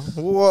them, bro?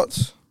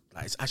 What?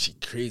 Like, it's actually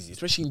crazy,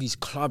 especially in these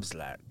clubs.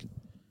 Like,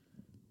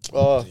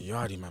 Oh, the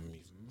yardie man move.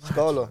 mad.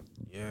 Scholar.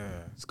 Yeah.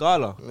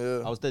 Scarla.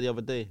 Yeah. I was there the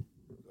other day.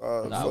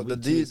 Nah, the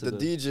we 2 weeks ago.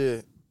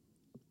 DJ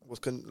was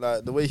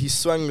like the way he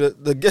swung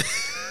the game.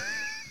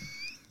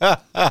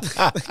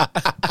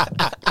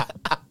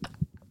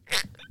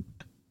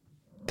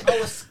 I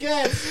was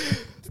scared.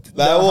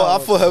 Like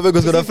what? I thought her wig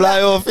was gonna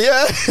fly off.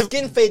 Yeah.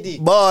 Skin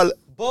faded. Ball.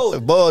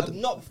 Bold. Bold.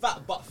 Not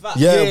fat, but fat.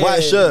 Yeah,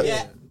 white shirt.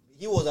 Yeah.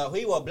 He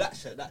wore a black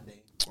shirt that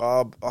day.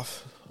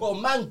 Off. But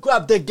man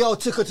grabbed the girl,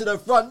 took her to the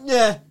front.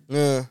 Yeah.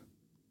 Yeah.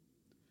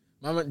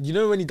 Man, you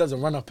know when he does a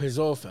run up as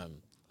well, fam?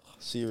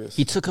 Serious.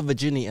 He took her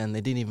virginity and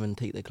they didn't even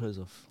take their clothes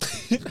off.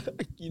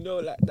 You know,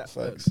 like that.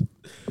 Facts.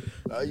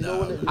 You know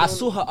when I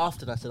saw her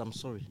after and I said, I'm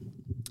sorry.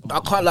 I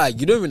can't lie.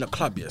 You know, in the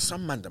club, yeah,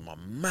 some man them are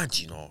mad,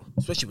 you know,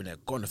 especially when they're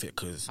gone off it,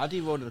 because How do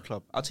you roll in the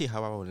club? I'll tell you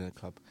how I roll in the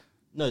club.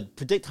 No,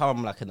 predict how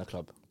I'm like in the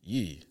club.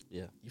 you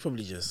Yeah.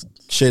 probably just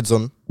shades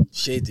on,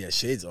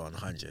 shades on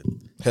 100.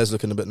 hair's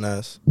looking a bit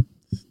nice.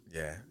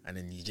 Yeah, and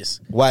then you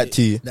just White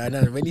tee. No,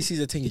 when he sees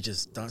a thing, he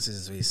just dances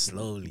his way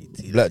slowly.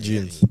 To Black the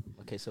jeans. journey.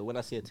 Okay, so when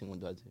I see a thing, what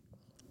do I do?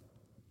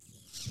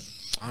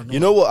 I don't know. You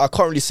know what? I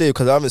can't really say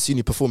because I haven't seen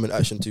you perform in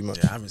action too much,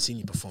 Yeah, I haven't seen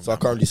you perform. so I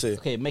can't really say.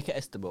 Okay, make an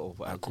estimate of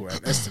what I I do. cool.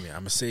 Estimate. I'm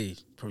gonna say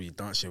probably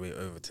dance your way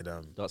over to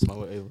them. That's my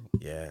way over.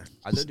 Yeah.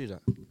 I don't do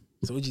that.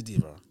 So what'd you do,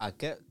 bro? I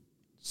get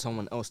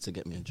someone else to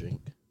get me a drink.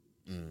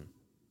 Mm.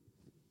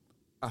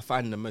 I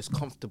find the most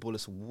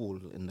comfortablest wall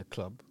in the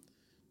club.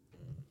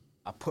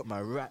 I put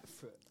my right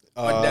foot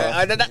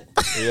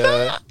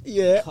Yeah,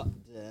 Yeah. cut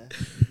there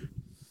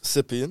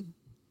sipping.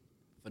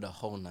 for the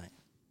whole night.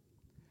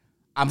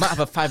 I might have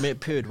a 5-minute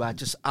period where I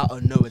just out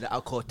of nowhere the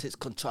alcohol takes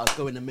control. I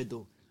go in the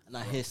middle and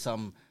I hear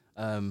some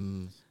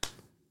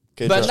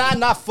Okay,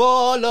 banana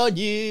fall on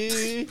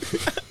you,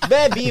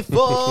 baby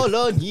fall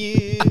on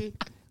you,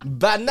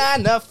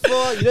 banana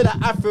fall. You know that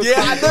Afro. Yeah,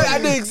 I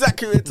know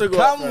exactly what you're talking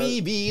about. Can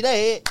we be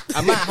there?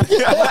 I might have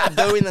to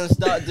go in and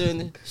start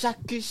doing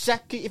shaku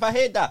shaku if I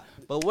hear that.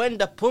 But when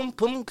the pum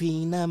pum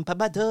queen and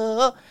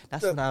papado,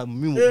 that's when I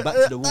move back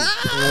to the wall.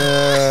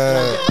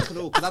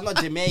 Because I'm not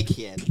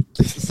Jamaican,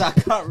 so I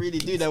can't really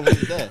do them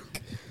with there.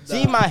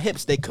 See my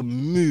hips, they can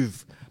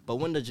move. But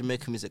when the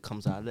Jamaican music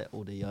comes out, I let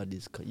all the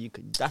yardies.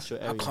 That's your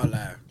I area. can't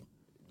lie.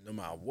 No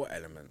matter what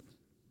element,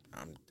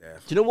 I'm there.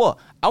 Do you know what?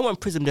 I went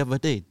prison the other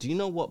day. Do you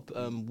know what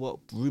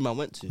room I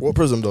went to? What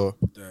prison though?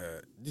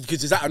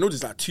 Because I know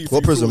there's like 2.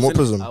 What prison? What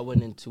floors, innit? prison? I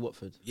went into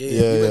Watford. Yeah, Yeah,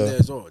 you went yeah. there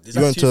as well. There's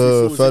You like went 2, 3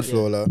 to floors, third innit?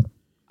 floor, like.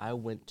 I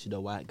went to the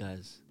white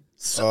guys.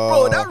 So,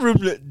 bro, that room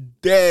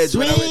looked dead.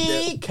 When I went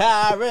there. Sweet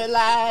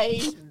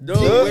Caroline.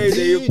 No way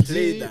they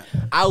played that.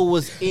 I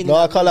was in. No,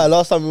 I can't lie.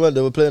 Last time we went,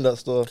 they were playing that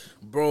store.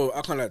 Bro,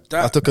 I can't like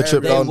that. I took a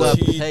trip They down were there.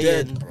 playing.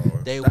 Dead,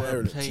 bro. They That were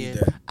area looked too playing.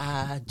 dead.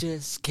 I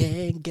just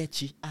can't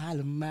get you out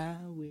of my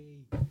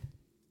way.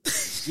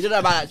 You don't know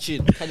about that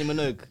tune, Kenny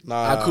Minogue.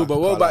 Nah, Cool, but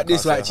what can't about lie,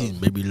 this can't like say I tune?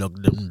 Baby, lock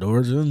them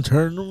doors and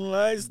turn them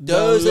lights down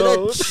Those are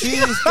low. the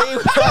tunes they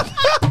were.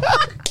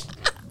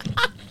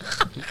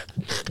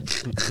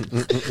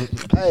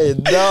 Hey,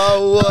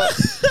 no, what?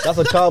 That's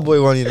a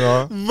cowboy one, you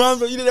know. Man,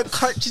 bro, you know the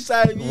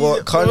countryside music,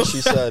 What bro.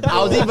 countryside?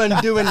 I was bro? even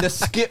doing the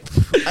skip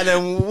and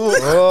then walk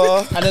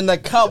Oh. and then the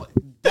cow.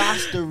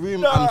 That's the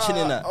room I'm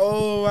chilling at.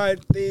 Oh my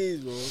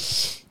days, bro.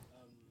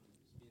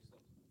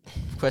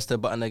 Press the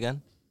button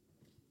again.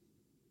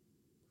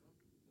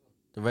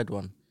 The red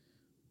one.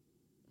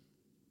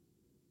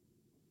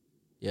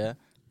 Yeah.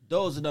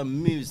 Those are the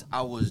moves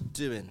I was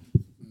doing.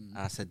 And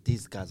I said,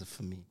 these guys are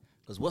for me.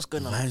 Because what's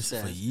going on Man's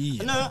upstairs? for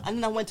you. No, and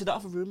then I went to the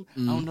other room. I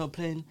don't know,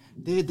 playing.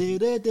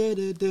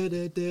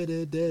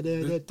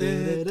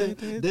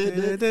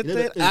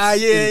 Ah,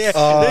 yeah.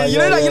 Oh, You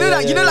know, like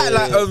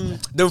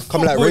the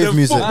Come like football- rave the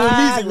music. football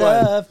music,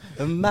 man. love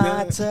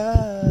my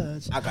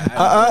touch. I got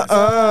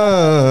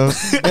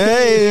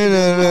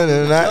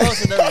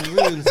Those are the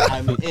rooms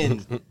I'm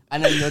in.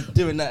 And then you're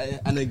doing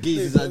that, and the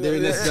geezers are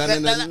doing this,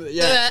 and then,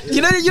 yeah.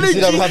 You know, see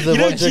them have the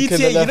one drink in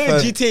the GTA, left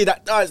hand. GTA,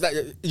 that dance, that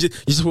you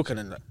just walking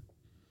in that.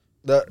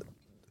 That.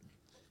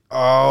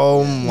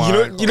 Oh my.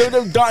 You know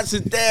them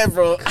dances there,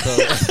 bro.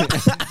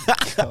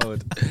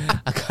 Cold.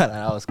 I can't.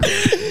 That was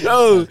cold.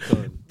 No,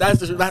 That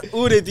was cold. that's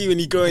all they do when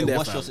you go in there.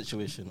 What's fam. your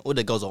situation? All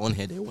the girls are on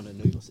here. They want to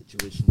know your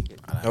situation.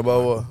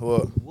 About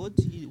what? What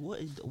do you?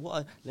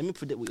 What? Let me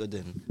predict what you're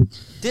doing.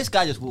 This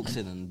guy just walks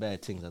in and bare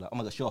things are like, oh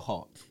my gosh, you're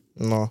hot.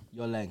 No.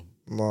 You're lame.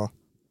 No.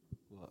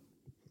 What?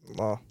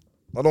 No.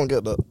 I don't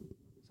get that.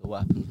 So what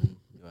happens when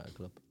you're at a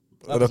club?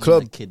 What At a happens when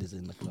club? the kid is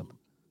in the club.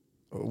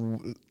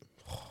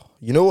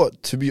 You know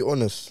what? To be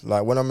honest,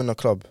 like when I'm in a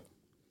club,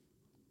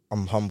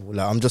 I'm humble.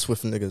 Like I'm just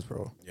with niggas,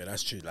 bro. Yeah,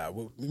 that's true. Like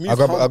we I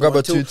grab a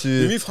until, 2-2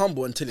 we move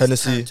humble until it's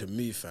Hennessy. time to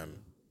move, fam.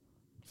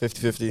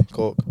 50-50,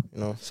 coke, you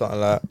know, something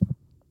like that.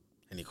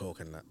 Any coke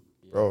and that.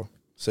 Bro,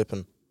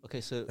 sipping.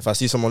 Okay, so If I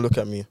see someone look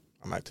at me,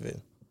 I'm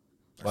activating.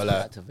 But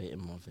like,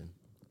 activating Marvin.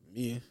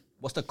 Me.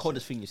 What's the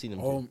coldest thing you've seen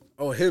him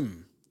do?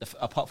 Him.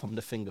 Apart from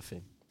the finger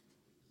thing.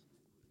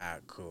 Ah,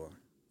 cool.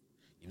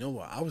 You know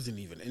what? I wasn't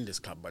even in this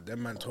club, but that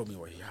man told me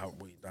what he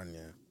done. Yeah.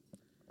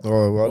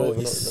 oh, well,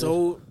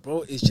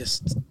 Bro, it's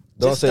just.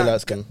 Don't just say that light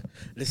skin.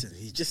 Listen,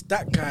 he's just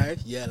that guy.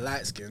 Yeah,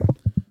 light skin.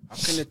 I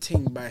couldn't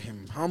ting by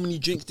him. How many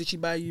drinks did she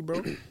buy you,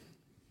 bro?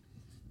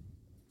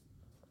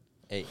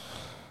 8.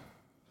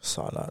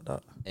 Something like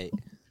that. 8.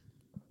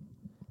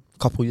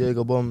 Couple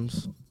Jaeger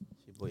bombs.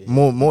 She bought you.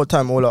 More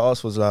time, all I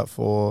asked was like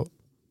for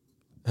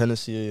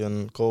Hennessy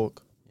and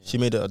coke. Yeah. She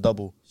made it a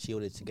double. She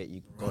wanted to get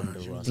you gone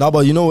the run. Nah,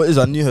 but you know what it is?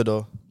 I knew her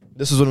though.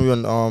 This is when we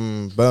went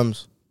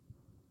Berms.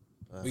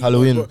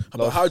 Halloween.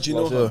 But how do you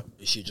know last her? year.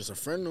 Is she just a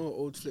friend or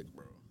old flick,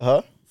 bro?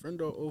 Huh?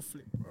 Friend or old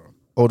flick, bro?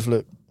 Old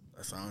flip.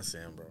 That's what I'm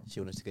saying, bro. She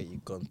wanted to get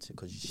you gone to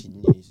because she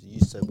knew you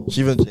sober.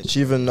 She even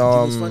You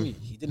know what's funny?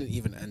 He didn't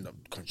even end up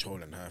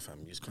controlling her,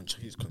 fam. He's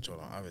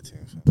controlling other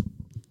things, fam.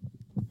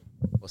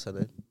 What's her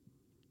name?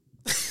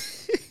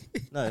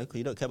 No, because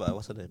you don't care about her.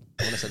 What's her name?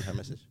 I want to send her a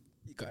message.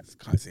 You guys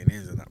can't say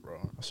names in that, bro.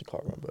 I actually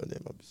can't remember her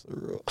name. I'm so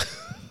real.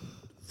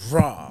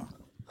 Raw.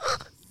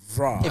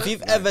 If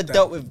you've ever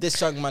dealt with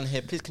this young man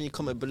here, please can you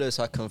comment below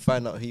so I can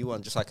find out who you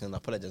want, just so I can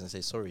apologize and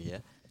say sorry, yeah?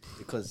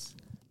 Because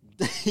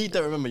he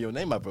don't remember your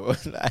name, my bro.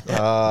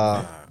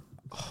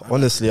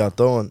 Honestly, I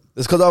don't.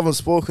 It's because I haven't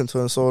spoken to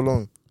her in so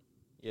long.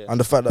 Yeah. And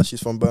the fact that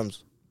she's from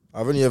Berms.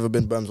 I've only ever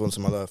been Berms once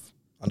in my life.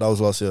 And that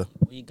was last year.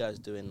 What are you guys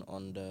doing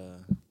on the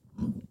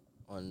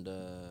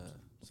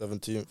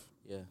 17th.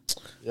 yeah?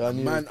 Yeah, I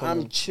knew Man, it was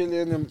coming. I'm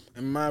chilling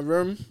in my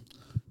room,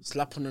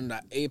 slapping on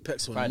that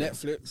Apex on Friday.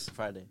 Netflix.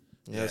 Friday.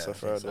 Yeah, it's a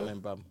Friday. I'm in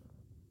Bram.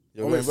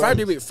 You're Oh, going wait,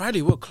 Friday, Berms?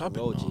 Friday, we're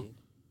clubbing. Roll, now. G.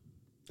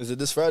 Is it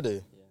this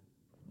Friday?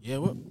 Yeah,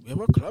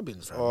 we're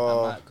clubbing, fam.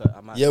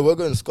 I might Yeah, we're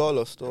going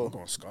Scala We're still.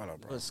 going Scala,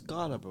 bro. Bro,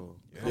 Scala, bro.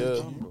 Yeah.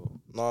 Come on, bro.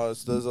 No,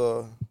 there's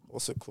a,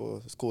 what's it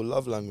called? It's called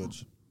Love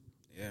Language.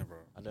 Yeah, bro.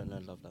 I don't know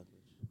love language.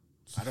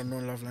 I don't know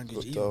love language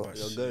Good either. though. But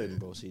You're shit. going,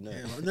 bro, so you know.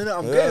 Yeah, no,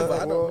 I'm Yeah, good,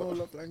 but I well, don't know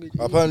love language. either,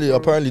 bro.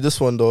 Apparently this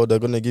one though, they're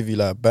gonna give you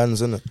like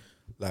bands in it.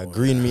 Like Oh,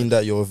 green yeah. mean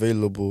that you're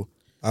available,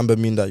 amber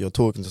mean that you're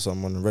talking to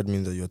someone, and red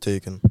mean that you're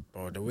taken.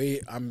 Bro, the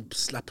way I'm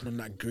slapping on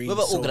that green.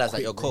 Whoever so organised that,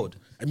 quick, you're bro. cold.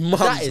 Mum,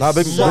 That is Nah,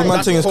 big mad. man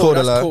that's thing is cold. cold,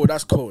 That's like. cold.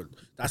 That's cold.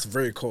 That's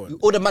very cold.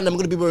 All the man, I'm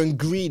gonna be wearing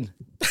green.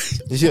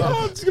 Yeah.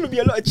 Oh, there's gonna be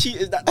a lot of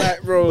cheaters that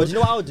night, bro. But you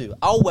know what I'll do?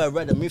 I'll wear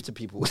red and move to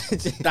people.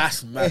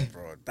 That's mad,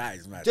 bro. That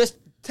is mad. Just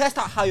test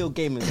out how your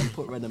game is and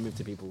put red and move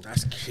to people.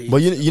 That's crazy. But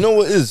you know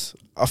what is?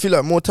 I feel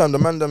like more time the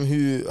man them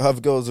who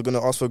have girls are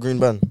gonna ask for a green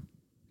band.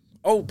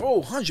 Oh,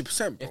 bro,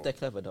 100%. Bro. If they're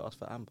clever, they'll ask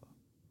for amber.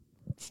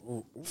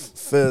 Ooh,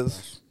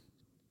 Fairs.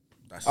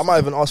 that's I might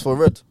even ask for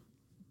red.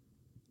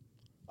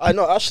 I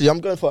know. Actually, I'm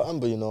going for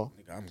amber. You know.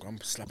 Nigga, I'm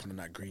slapping on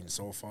that green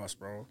so fast,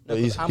 bro. Yeah,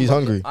 he's Amber,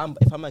 hungry.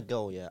 If I'm a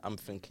girl, yeah, I'm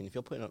thinking if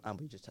you're putting on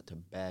amber, you just have to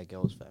bear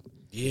girls, fam.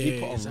 Yeah, If you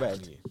put on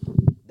exactly.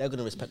 red, they're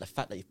gonna respect the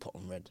fact that you put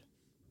on red.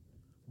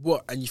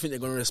 What? And you think they're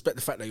gonna respect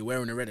the fact that you're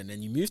wearing the red and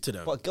then you move to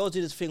them? But girls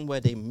do this thing where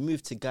they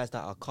move to guys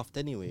that are cuffed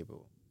anyway,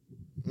 bro.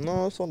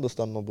 No, it's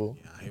understandable.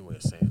 Yeah, I hear what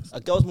you're saying.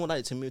 A girl's more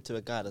likely to move to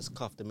a guy that's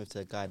cuffed than move to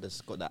a guy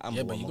that's got that amber.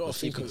 Yeah, but one you because gotta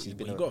she think thinks of she's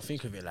been you gotta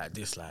think of it like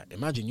this. Like,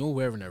 imagine you're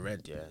wearing a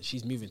red, yeah.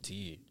 She's moving to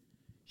you.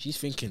 She's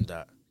thinking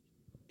that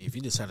if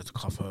you decided to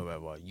cuff her, or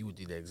whatever, you would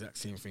do the exact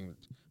same thing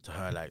to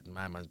her, like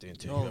my man's doing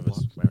to No,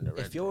 whoever's but wearing the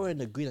red. If you're in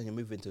the green and you're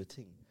moving to a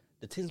team,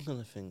 the team's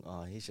gonna think,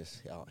 oh, he's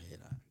just out here.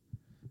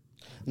 Like.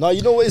 No,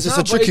 you know what? It's a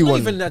but tricky it's not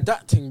one. even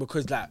that thing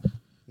because like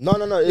No.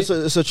 It's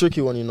a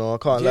tricky one. You know, I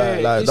can't lie. Yeah,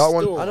 Like it's that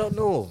one. still- I don't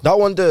know. That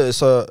one there,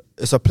 it's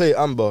a play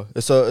amber.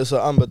 It's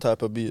a amber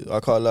type of beat. I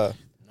can't lie.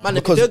 Man,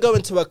 Because- if you're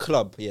going to a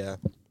club, yeah,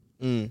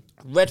 Mm.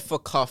 red for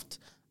cuffed,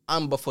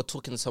 amber for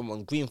talking to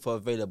someone, green for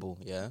available,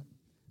 yeah.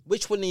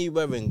 Which one are you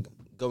wearing?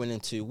 going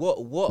into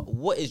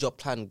what is your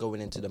plan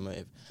going into the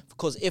motive?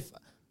 Because if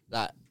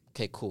like,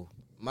 okay, cool,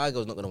 my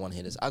girl's not gonna want to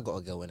hear this. I got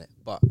a girl in it,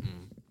 but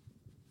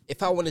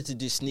if I wanted to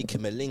do sneaky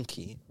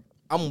malinky,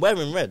 I'm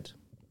wearing red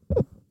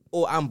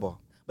or amber.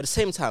 But at the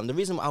same time, the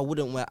reason why I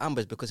wouldn't wear amber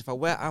is because if I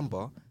wear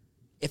amber,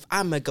 if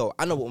I'm a girl,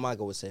 I know what my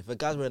girl would say. If a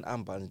guy's wearing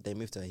amber and they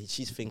move to her,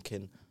 she's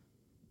thinking,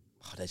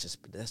 oh,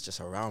 that's just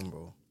around,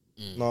 bro.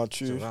 Nah, It's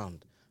true.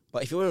 around.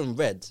 But if you're wearing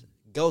red,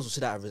 girls will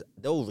see that,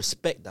 they'll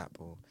respect that,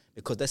 bro.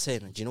 Because they're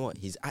saying, do you know what?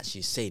 He's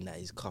actually saying that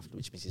he's cuffed,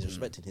 which means he's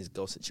respecting his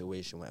girl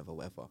situation,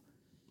 whatever.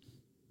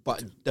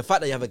 But the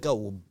fact that you have a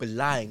girl will be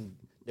lying.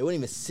 They won't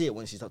even see it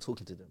when she starts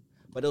talking to them.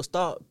 But they'll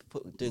start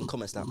doing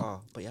comments like,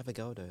 but you have a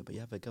girl though, but you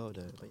have a girl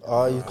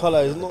though. You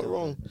colour is not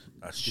wrong.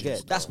 That's Yeah,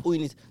 that's all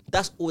you need.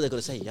 That's all they're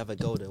gonna say. You have a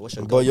girl though. What's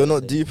your girl? But you're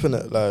not say? deep in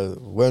it. Like,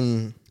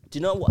 when... Do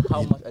you know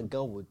how much a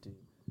girl would do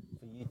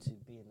for you to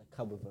be in the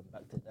club with them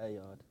back to their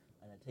yard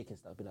and then taking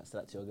stuff, be like,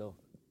 sell that to your girl?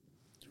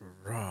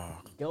 raw.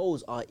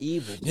 Girls are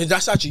evil. Yeah,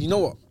 that's actually, you know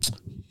what?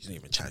 He's not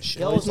even chatting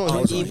shit. Girls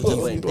are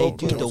evil. They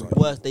do the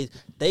worst. They're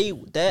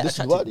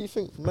Listen, why attracted. do you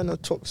think men are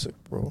toxic,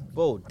 bro?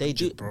 Bro, they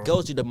do. Bro.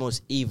 Girls do the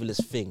most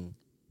evilest thing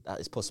that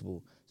is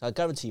possible. So I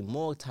guarantee you,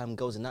 more time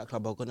girls in that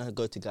club are gonna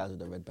go to guys with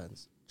the red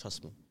bands.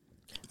 Trust me.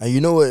 And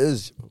you know what it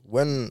is?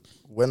 When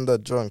they're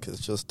drunk, it's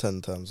just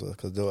 10 times worse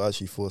because they'll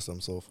actually force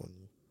themselves on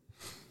you.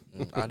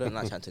 I don't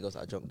like chatting to girls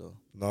that are drunk though.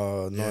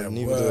 No, Yeah,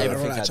 neither word. do I.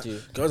 Everything like I chat-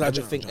 do, girls are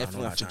everything drunk. I don't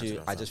I like have to chatting do,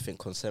 to I girls, just think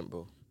consent,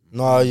 bro.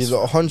 Nah,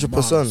 you're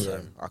 100%. Yeah,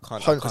 I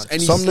can't. Hun- I can't.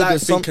 Any Some slight niggas-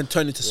 thing some- can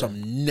turn into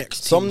some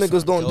next. Some team, niggas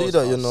fam. don't do Girls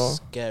that, you are know.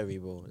 Scary,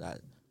 bro. Like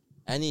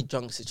any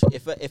drunk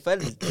situation. If a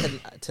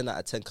 10 out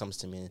of 10 comes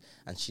to me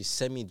and she's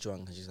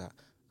semi-drunk and she's like,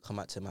 "Come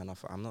out to man,"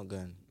 I'm not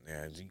going.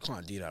 Yeah, you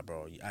can't do that,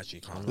 bro. You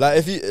actually can't.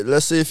 Like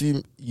let's say if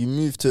you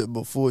move to it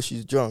before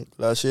she's drunk.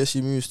 Like say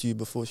she moves to you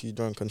before she's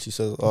drunk and she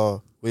says,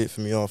 "Oh, wait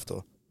for me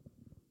after."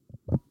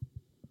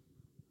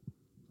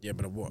 Yeah,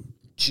 but what?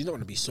 She's not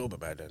gonna be sober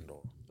by then,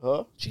 though.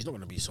 Huh? She's not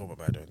gonna be sober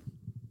by then.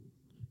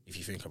 If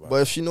you think about But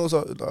it. if she knows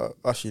that, like,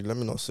 actually, let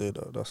me not say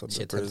that. That's a She a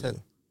bit crazy.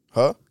 10-10.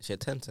 Huh? She a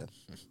 10-10.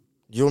 Do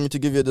you want me to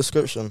give you a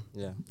description?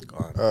 Yeah. Go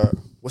on. Alright.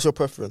 What's your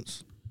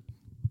preference?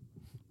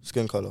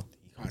 Skin color.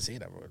 You can't say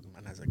that, bro.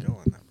 Man has a girl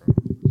on that, bro.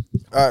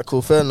 Alright,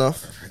 cool. Fair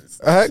enough.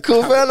 Alright,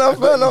 cool. Fair enough.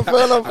 Fair enough.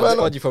 Fair enough. Fair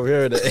enough. you from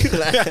hearing it.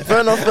 Fair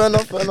enough. Fair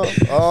enough. Fair enough.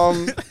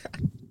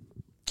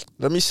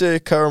 Let me say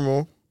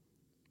caramel.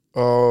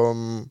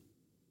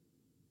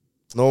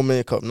 No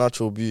makeup,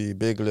 natural beauty,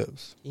 big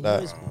lips. He Like,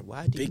 knows me.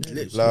 Why do you Big know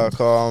lips. this? like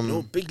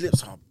No, big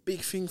lips are a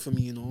big thing for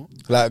me, you know.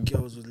 Like-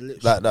 girls with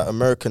lips. like that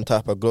American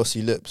type of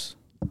glossy lips.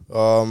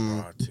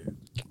 Raw, too.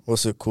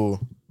 What's it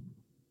called?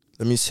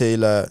 Let me say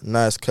like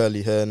nice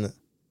curly hair, innit?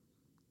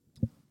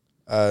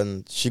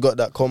 And she got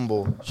that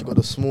combo. She got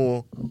the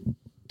small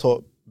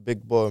top,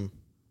 big bottom.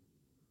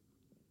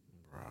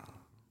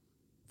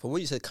 From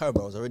what you said,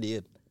 caramel was already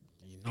in.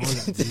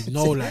 You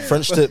know, like.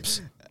 French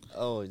tips.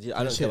 Oh, yeah,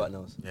 I don't care about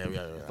nose. Yeah.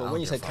 But when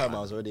you said caramel,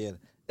 I was already in.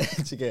 Do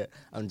you get it?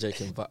 I'm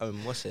joking, but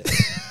what's it?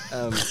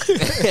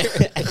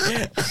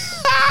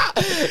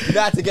 You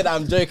know how to get that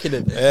I'm joking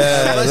in.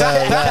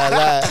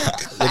 Yeah,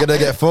 You're gonna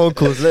get phone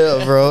calls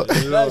later, bro.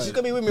 No, she's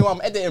gonna be with me while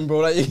I'm editing, bro.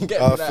 Like you can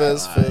get me that.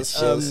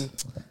 First.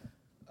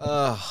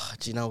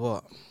 Do you know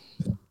what?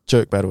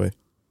 Joke, by the way.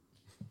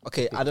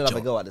 Okay, I don't have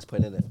a girl at this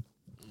point, innit?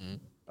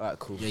 Alright,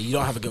 cool. Yeah, you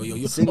don't have a girl.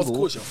 You're Single. Of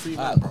course, you're free,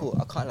 man. Alright, cool.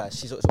 I can't lie.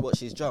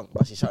 She's drunk,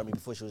 but she shouted at me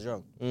before she was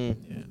drunk.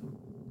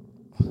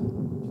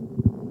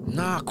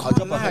 Nah, I I'll can't drop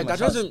her lie. from my That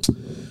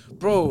doesn't,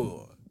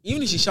 bro.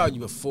 Even if she shouted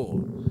you before,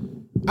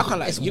 I can't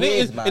lie. It's You know,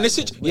 weird, in man. a It's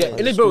situation, weird. yeah,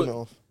 in a Screen it bro,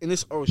 off. in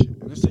this shit,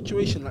 in a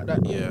situation like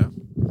that,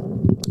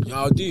 yeah,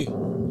 I'll do.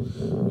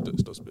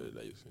 Stop spitting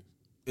like you think.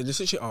 In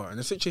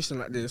a situation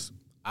like this,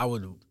 I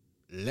would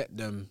let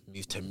them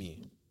move to me.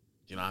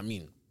 Do you know what I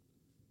mean?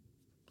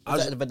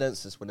 What's that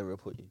evidence when they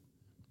report you?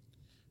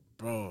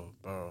 Bro.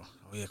 Oh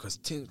yeah, because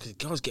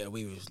girls get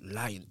away with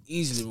lying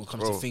easily when it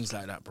comes to things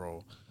like that,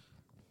 bro.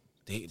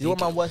 Do you want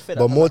my worst fit?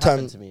 But more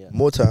happened time, to me, yeah?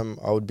 more time,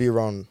 I would be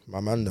around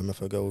my man them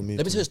if a girl would meet.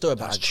 Let me tell you a story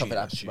about That's a club true,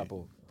 that that's happened to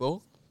my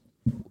bro.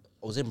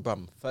 I was in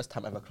Brum, first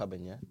time ever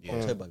clubbing, yeah?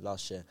 October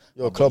last year.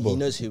 You're a But clubber. He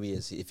knows who he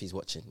is if he's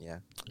watching, yeah?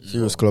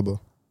 Serious clubber.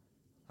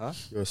 Huh?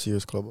 You're a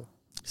serious clubber.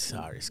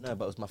 Sorry, No,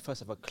 but it was my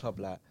first ever club,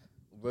 like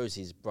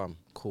Rosie's Brum,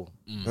 cool.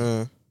 Mm.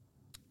 I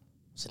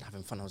was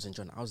having fun, I was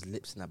enjoying it. I was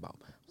lipsing about.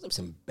 I was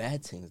lipsing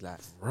bad things, like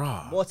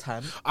Raw. more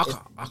time. I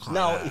can't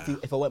Now, lie.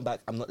 if I went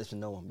back, I'm not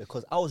listening to no one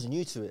because I was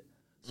new to it.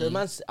 So the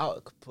man's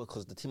out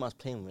because the team I was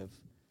playing with,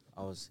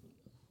 I was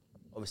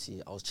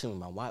chilling with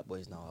my white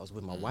boys now. I was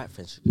with my white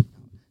friends.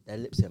 Their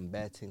lips and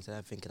bare things, and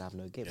I'm thinking I have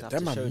no games. I have Them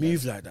to man show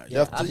move them. like that.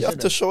 You have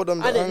to show them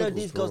the I didn't know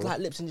angles, these girls bro. like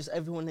lips and just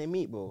everyone they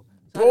meet, bro.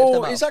 So I lips Bro,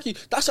 about- exactly.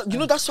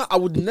 That's why I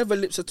would never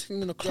lips a thing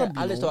in a Yeah, club.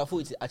 I you lips know? about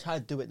 40. I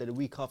tried to do it the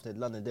week after in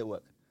London, it didn't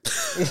work.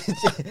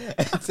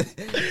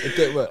 It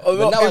didn't work. Oh,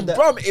 But now I in don't-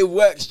 Brum, it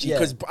works, Yeah.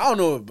 because I don't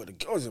know, but the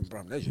girls in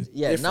Brum, they're just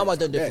Yeah, different, now I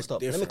don't do it fam. full stop.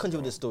 They're Let me different, continue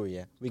with bro. the story,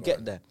 yeah? We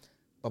get there.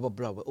 Blah, blah,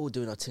 blah. We're all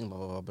doing our thing, blah,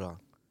 blah, blah, blah.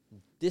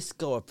 This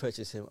girl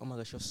approaches him. Oh my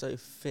gosh, you're so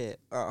fit.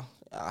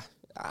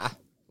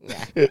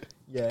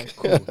 Yeah,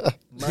 cool.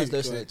 Man's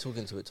listening,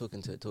 talking to it.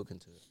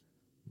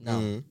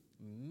 Now,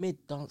 mid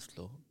dance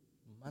floor,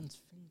 man's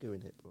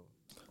fingering it, bro.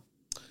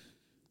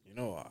 You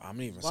know what? I'm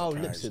not even Wow,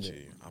 surprised. lips in G.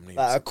 it. I'm not even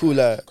Like, surprised. cool,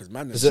 like, Because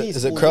man, is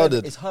it all crowded?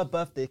 Over, it's her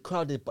birthday,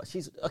 crowded, but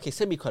she's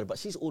semi-crowded, but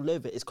she's all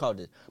over. It's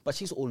crowded, but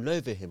she's all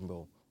over him,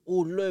 bro.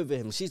 All over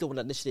him. She's the one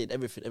that initiated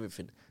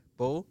everything,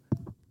 bro.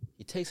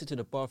 He takes her to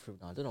the bathroom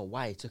now. I don't know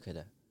why he took her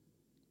there.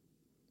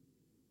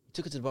 He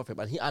took her to the bathroom,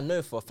 and I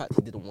know for a fact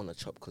he didn't want to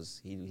chop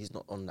because he's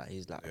not on that.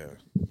 He's like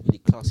really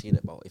classy in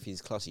it, but if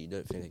he's classy, you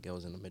don't think a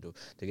girl's in the middle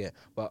to get.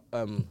 But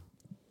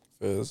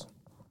Fizz.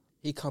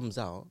 he comes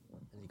out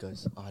and he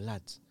goes, "Oh,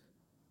 lads,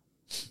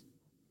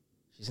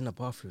 she's in the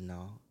bathroom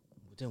now.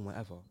 We're doing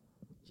whatever."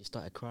 She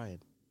started crying.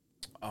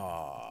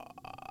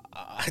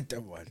 I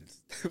don't want.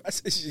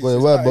 Wait,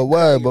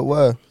 why? But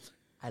why?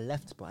 I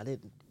left, but I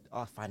didn't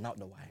find out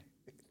the why.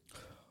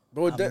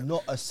 Bro, I'm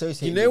not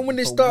associated. you know when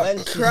they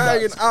start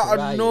crying out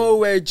of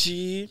nowhere,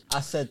 G. I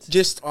said,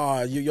 just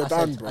you're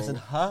done, bro. I said,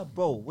 huh,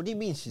 bro? What do you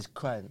mean she's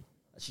crying?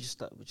 She just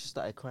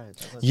started crying.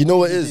 Said, You know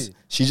what it did is? you do?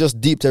 She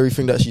just deeped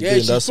everything that she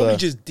did. That's probably why.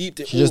 just deeped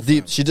it. She just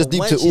deeped. She just But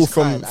deeped when it all she's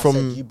crying, I from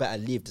said, you better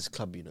leave this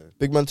club, you know.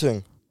 big man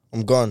thing.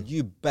 I'm gone.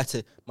 You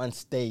better, man,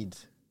 stayed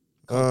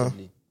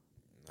comfortably.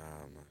 Nah,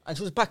 man. And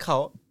she was back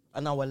out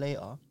an hour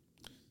later.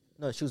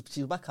 No, she was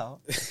back out.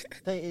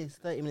 30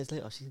 minutes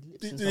later, she's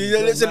lips in some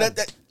grown man.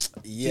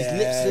 She's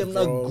lips in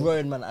a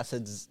grown man. I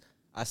said,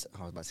 I was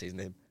about to say his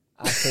name.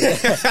 I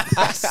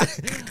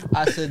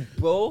said,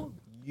 bro,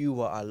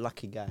 you are a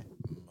lucky guy.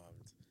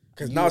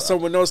 Because now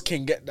someone else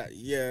can get that.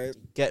 Yeah,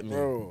 Get me,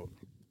 bro.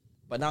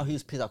 But now he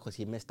was pissed out because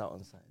he missed out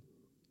on something.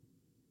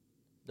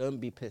 Don't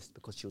be pissed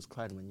because she was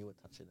crying when you were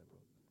touching her,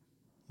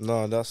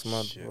 bro. No, that's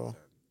mad, Shit, bro. man.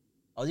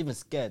 I was even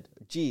scared.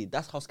 Gee,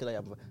 that's how scared I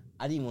am. Bro.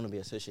 I didn't want to be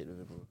associated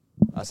with him, bro.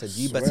 I said,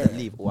 you swear. better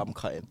leave or I'm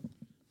cutting.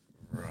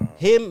 Bro.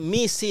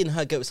 Me seeing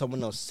her get with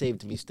someone else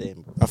saved me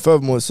staying, bro. And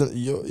furthermore,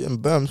 you're in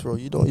Bams, bro.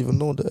 You don't even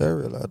know the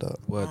area like that.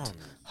 Word.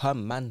 Her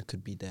man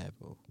could be there,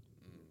 bro.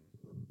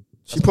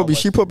 She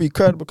probably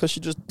cried because she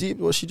just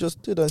deeped what she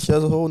just did, and she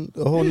has a whole She's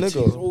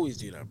nigga. always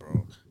do that,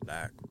 bro.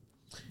 Like,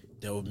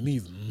 they'll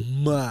move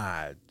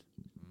mad.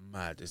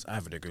 It's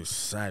either they go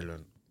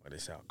silent or they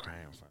start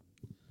crying, fam.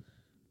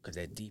 Because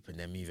they're deep and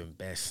they're moving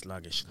bare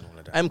sluggish and all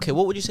of that. MK,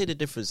 what would you say the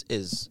difference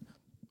is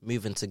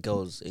moving to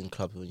girls in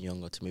clubs when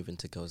younger to moving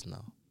to girls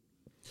now?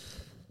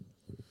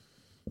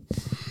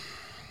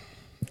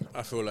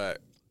 I feel like,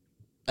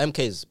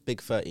 MK's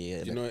big 30, yeah.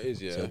 do you know what it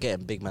is, yeah? So you're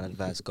getting big man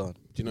advice, gone.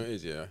 Do you know what it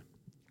is, yeah?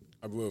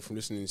 I remember from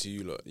listening to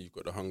you lot, you've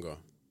got the hunger.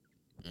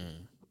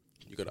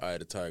 You got the eye of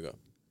the tiger.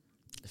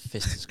 The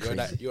fist is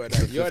You're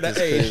crazy. at that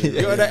age.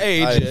 You're at that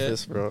age, Aye, yeah.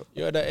 fist, bro.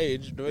 You're at that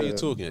age. The way you're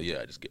talking,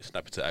 yeah, just get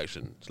snap into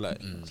action. It's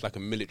like a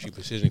military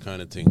precision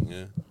kind of thing,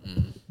 yeah.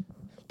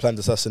 Planned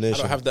I assassination.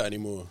 don't have that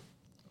anymore.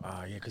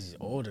 Ah, yeah, because he's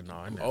older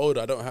now, isn't I'm it?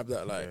 older, I don't have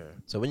that. Like,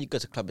 So when you go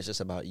to club, it's just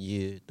about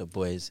you, the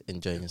boys,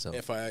 enjoying yourself.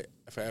 if I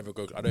ever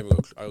go, I don't go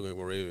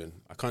raving.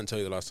 I can't tell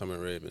you the last time I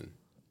went raving.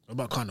 What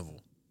about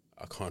carnival?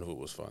 A carnival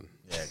was fun.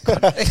 Yeah, If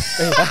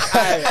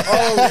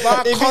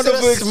you see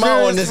the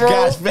smile on this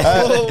guy's face.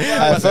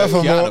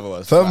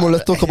 Furthermore,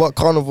 let's talk about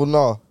carnival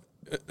now.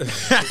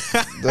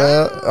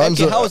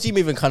 MK, how was you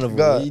moving carnival?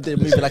 God. You did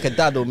moving like a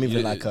dad or moving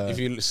Yeah, like a... if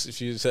you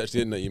search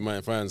the internet, you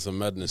might find some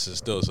madness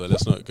still. So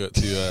let's not get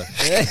too.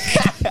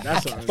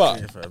 that's what I'm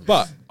saying, fam.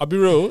 But I'll be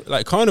real.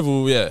 Like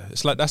carnival, yeah,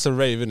 it's like that's a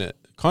rave, innit?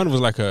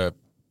 Carnival's like a.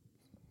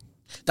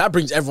 That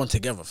brings everyone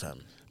together, fam.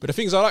 But the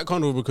thing is, I like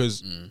carnival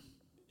because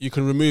you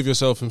can remove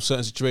yourself from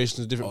certain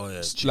situations. Different, Oh,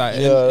 yeah, like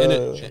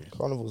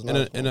carnival's in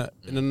nice.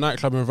 a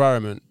nightclub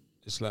environment,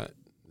 it's like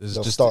there's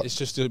They'll just start. it's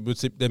just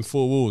with them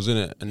four walls,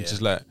 innit? And it's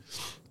just like,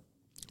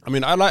 I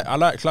mean, I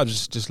like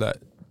clubs, just like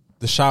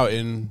the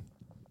shouting,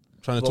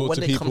 trying to But talk when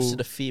to it people. comes to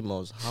the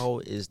females, how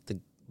is the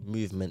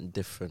movement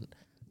different?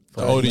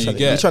 The older you You're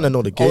get, trying to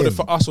know the game. older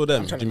for us or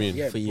them? Do you mean?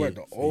 Yeah, For for you.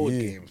 the old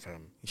you. game,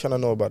 fam. You're trying to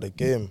know about the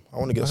game. I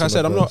want to get. Like I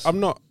said,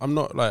 some I'm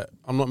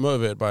not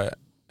motivated by it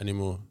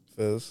anymore.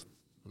 Fizz.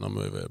 I'm not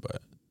motivated by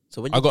it.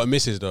 So when I you, got a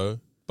missus though,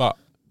 but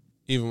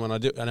even when I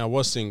did, and I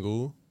was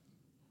single,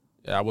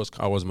 yeah, I was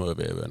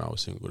motivated when I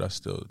was single. That's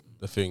still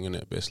the thing,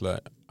 innit? But it's like,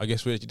 I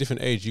guess with a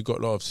different age, you got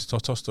a lot of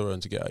testosterone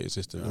to get out of your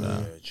system. Now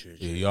Yeah, true.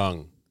 you're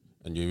young,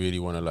 and you really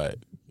want to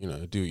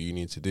do what you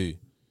need to do.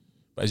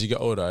 But as you get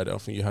older, I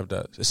don't think you have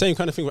that. It's the same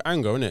kind of thing with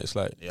anger, innit? It's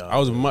like Yeah, I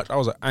was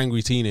an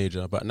angry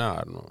teenager, but now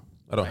I don't know.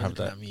 I don't have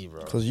that. Me, bro.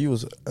 Because you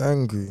was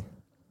angry.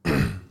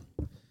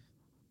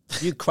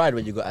 you cried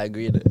when you got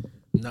angry, innit?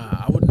 Nah,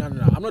 I wouldn't.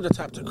 No. I'm not the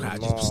type to cry. I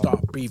just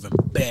start breathing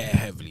bare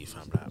heavily,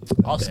 fam.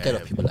 Like, I was scared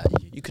of people like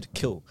you. You could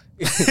kill.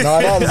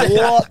 No,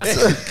 what?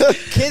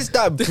 Kids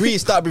that breathe,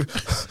 start breathing.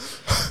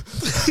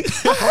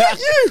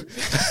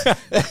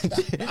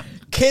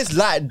 Kids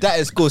like that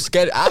in school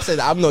scared. I said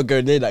I'm not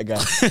going near that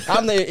guy.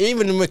 I'm not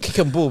even when we're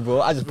kicking ball,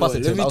 bro. I just passed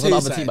it to him. I was on the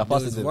other team. I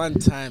passed it to him. One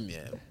time,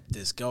 yeah,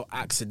 this girl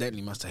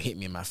accidentally must have hit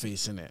me in my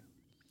face, innit?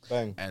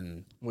 Bang.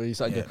 And Where you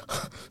started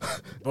yeah.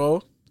 Bro,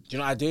 do you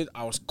know what I did?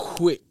 I was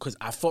quick because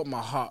I felt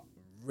my heart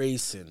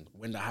racing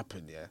when that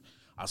happened, yeah.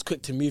 I was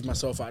quick to move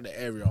myself out of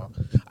the area.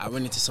 I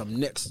went into some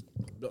next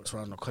blocks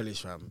around the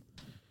college, fam.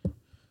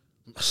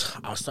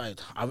 I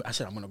said, I'm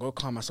going to go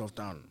calm myself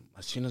down.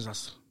 As soon as I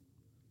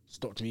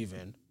stopped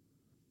moving,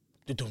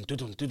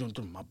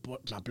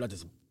 my blood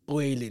is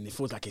boiling. It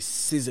feels like it's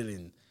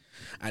sizzling.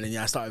 And then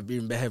I started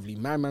breathing very heavily.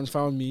 My man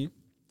found me,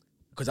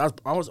 because I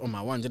was on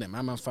my one, didn't it?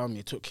 My man found me.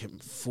 It took him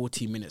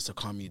 40 minutes to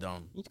calm me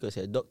down. You need to go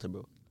see a doctor,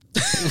 bro.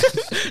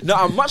 No,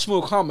 I'm much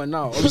more calmer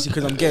now, obviously,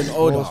 because I'm getting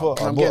older. I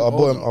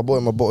bought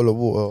him a bottle of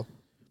water.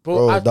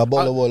 Bro, that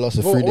bottle of water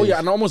lasted 3 days. Oh yeah,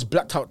 and I almost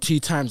blacked out 2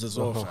 times as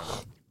well, fam.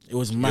 It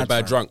was mad. You're a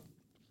bad drunk.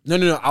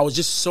 No. I was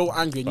just so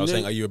angry. I was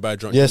saying, are you a bad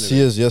drunk? Yes, he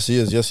is. You're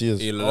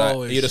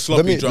the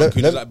sloppy drunk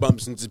who just like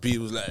bumps into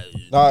people. Like,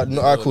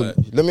 cool. Like,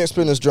 let me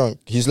explain this drunk.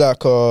 He's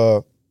like,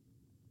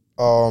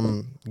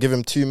 give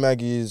him 2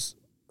 Maggies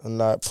and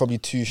like probably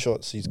 2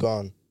 shots. He's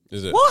gone.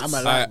 Is it? What?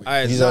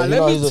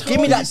 Give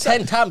me that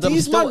 10 times. I'm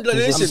still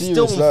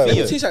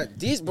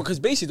These, because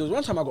basically there was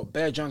one time I got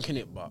bare drunk in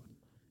it, but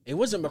it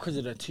wasn't because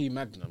of the 2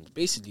 Magnums.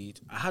 Basically,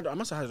 I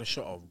must have had a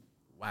shot of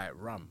white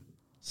rum,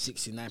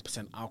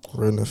 69%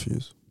 alcohol. Red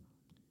nephews.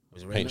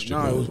 Was it red?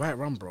 No, it was white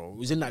rum, bro. It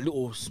was in that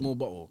little small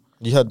bottle.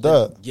 You had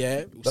that?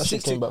 Yeah. That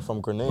shit came back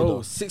from Grenada. Bro,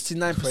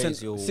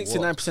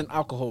 69%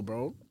 alcohol,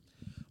 bro.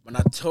 When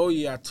I tell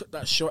you I took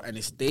that shot and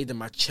it stayed in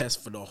my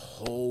chest for the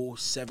whole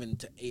 7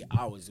 to 8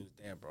 hours it was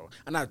there, bro.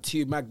 And I had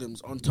 2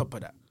 Magnums on top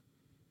of that.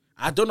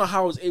 I don't know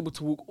how I was able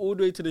to walk all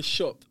the way to the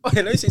shop.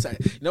 Okay, let me say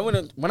something. You know,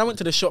 when I went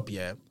to the shop,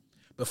 yeah,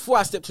 before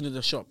I stepped into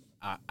the shop,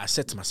 I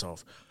said to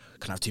myself,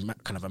 can I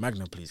have a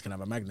Magnum, please? Can I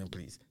have a Magnum,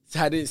 please?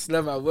 So I didn't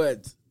slur my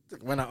words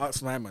when I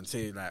asked my man,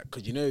 say, like,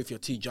 because you know if you're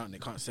too drunk, they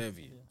can't serve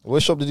you.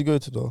 What shop did you go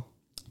to, though?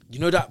 You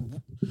know that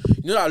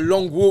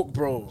long walk,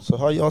 bro. So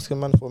how are you asking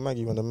man for a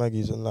Maggie when the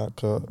Maggie's in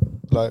like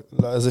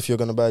as if you're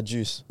gonna buy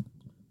juice?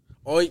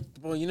 Oh,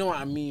 bro, you know what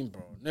I mean,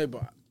 bro. No,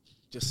 but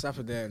just slap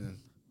it there and.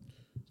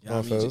 You know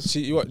what I mean?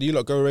 See, do you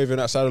lot go raving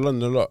outside of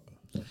London a lot?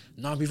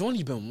 No, we've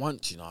only been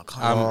once, you know. I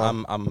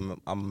can't.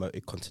 I'm a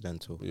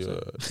continental. Yeah,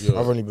 so.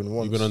 I've only been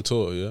once. You've been on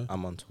tour, yeah.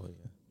 I'm on tour,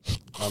 yeah.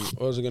 What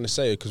was I gonna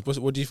say? Because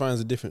what do you find is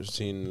the difference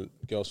between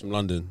girls from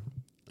London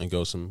and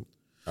girls from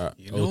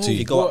OT? If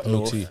you go up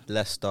north,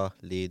 Leicester,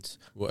 Leeds.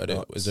 What are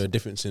they? Is there a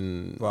difference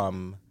in?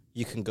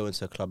 You can go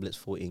into a club, let's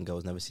 14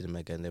 girls, never see them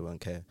again, they won't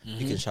care.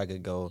 You can shag a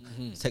girl,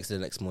 text her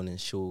the next morning,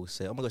 she'll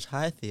say, oh my gosh,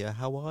 hi Thea,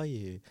 how are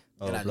you?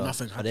 Like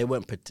nothing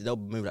happened. They'll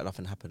move like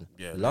nothing happened.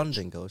 Yeah,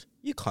 London girls,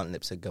 you can't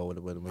lips a girl when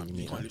you meet her.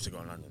 You can't lips a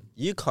girl in London.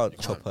 You can't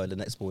chop her the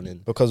next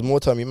morning. Because more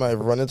time you might have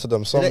run into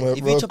them somewhere,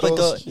 if you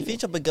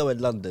chop a girl in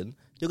London,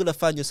 you're going to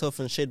find yourself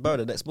in Shade Barrow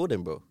the next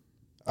morning, bro.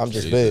 I'm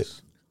just bait.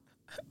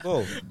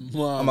 Bro,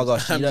 oh my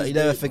gosh, you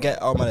never forget.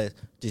 Oh my,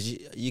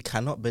 you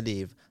cannot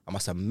believe I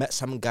must have met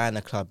some guy in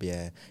a club.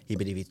 Yeah, he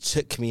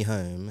took me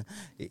home,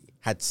 he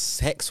had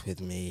sex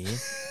with me,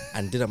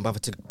 and didn't bother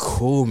to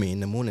call me in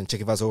the morning, check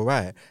if I was all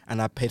right,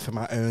 and I paid for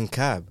my own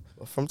cab.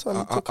 From time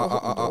you took her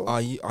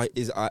home,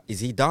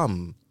 is he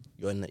dumb?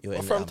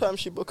 From time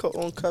she booked her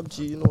own cab,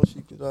 G, you know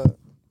she could.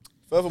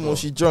 Furthermore,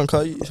 she drunk.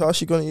 How's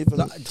she gonna even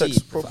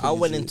text properly? I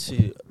went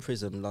into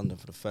prison London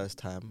for the first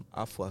time.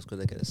 I thought I was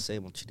gonna get the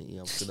same opportunity.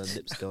 I was gonna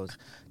lips girls.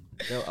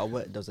 There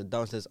was a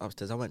downstairs,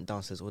 upstairs. I went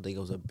downstairs. All the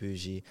girls are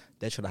bougie.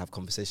 They're trying to have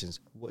conversations.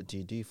 What do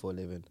you do for a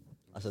living?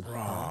 I said,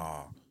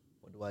 what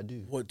do I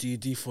do? What do you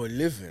do for a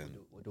living?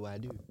 What do I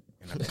do?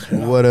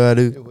 What do I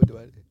do?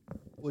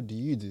 What do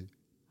you do?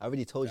 I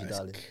already told you,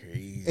 darling.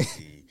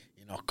 Crazy.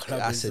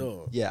 Club I said,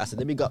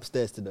 let me go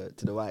upstairs to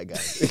the white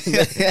guys.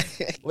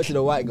 Went to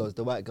the white girls.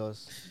 The white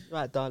girls,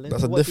 right, darling.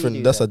 That's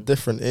a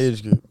different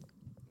age group.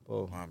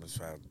 Oh,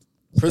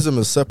 prison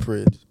is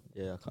separated.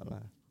 Yeah, I can't lie.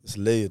 It's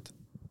layered.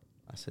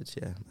 I said,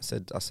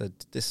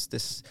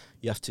 this.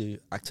 You have to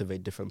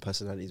activate different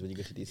personalities when you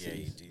go to these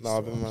cities. No,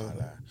 I've been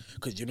mad.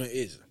 Because you know it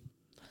is.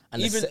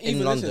 And even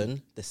in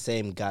London, the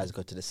same guys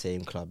go to the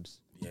same clubs.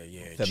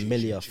 Yeah.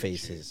 Familiar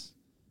faces.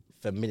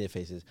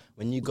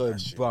 When you go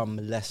Brum,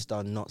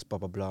 Leicester, Notts, blah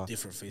blah blah.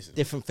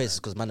 Different faces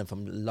because man, I'm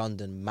from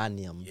London,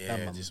 Manium,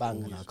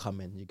 bang, and I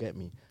come in. You get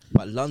me?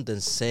 But London,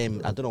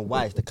 same. I don't know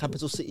why it's the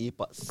capital city,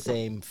 but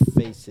same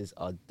faces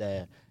are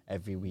there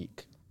every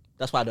week.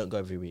 That's why I don't go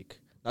every week.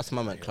 Last time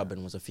I went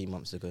clubbing was a few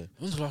months ago.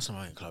 When's the last time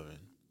I went clubbing?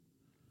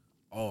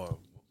 Oh,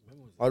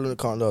 I don't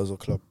count that as a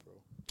club, bro.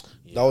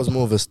 Yeah. That was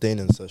more of a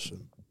staining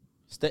session.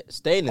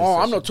 Staying in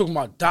I'm not talking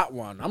about that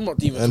one. I'm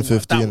not even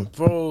N15. talking about that one.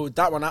 Bro,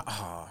 that one.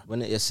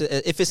 When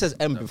if it says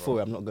M before,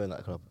 I'm not going to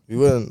that club. We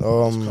went.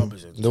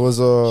 There was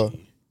a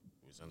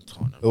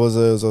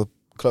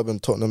club in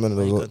Tottenham, and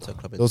there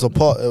was a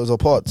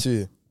part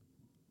 2.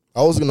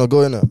 I was gonna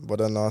go in it, but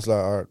then I was like,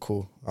 all right,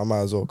 cool. I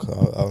might as well.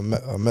 I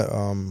met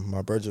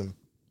my brethren.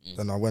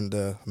 Then I went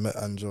there, met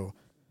Angel,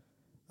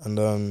 and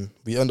then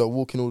we ended up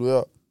walking all the way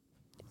up,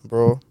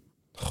 bro.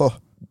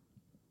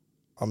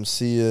 I'm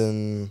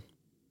seeing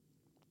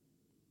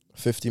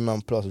 50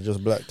 man plus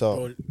just blacked out.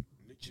 Bro,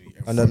 literally,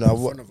 and then in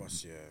front of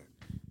us, yeah.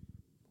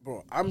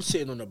 Bro, I'm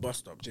sitting on the bus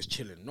stop, just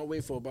chilling, not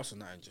waiting for a bus or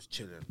nothing, just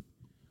chilling.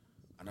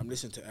 and I'm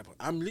listening to AirPods.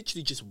 I'm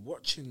literally just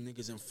watching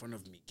niggas in front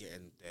of me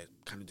getting their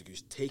kind of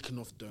degrees taken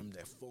off them,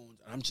 their phones,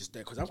 and I'm just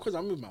there because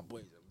I'm with my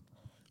boys.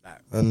 Like,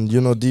 And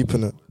you know, deep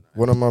in it,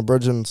 one of my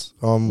brethrens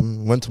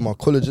went to my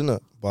college,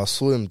 innit? But I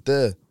saw him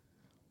there.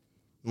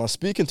 Man,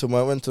 speaking to him,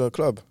 I went to the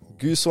club.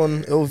 Goose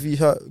on, LV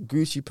hat,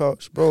 Gucci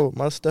pouch. Bro,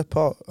 man, step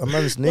out. A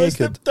man's naked.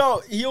 stepped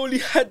out. He only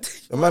had...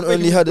 A man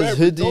only had his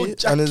hoodie no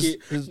jacket, and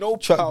his no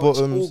track pouch,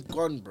 bottoms. all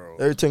gone, bro.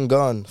 Everything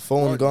gone.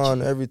 Phone Gone,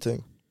 gone,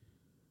 everything.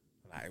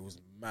 Like, it was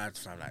mad,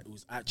 fam. Like, it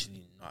was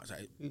actually nuts.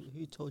 Like,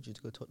 Who told you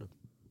to go Tottenham?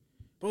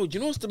 bro, do you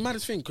know what's the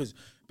maddest thing? Because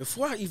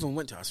before I even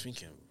went to, I was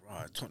thinking,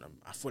 right, Tottenham,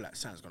 I feel like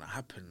something's gonna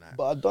happen. Like,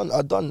 But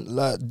I done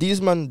like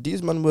these man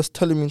was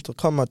telling me to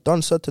come. I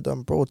done said to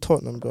them, bro,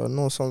 Tottenham, bro. I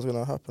know something's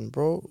gonna happen,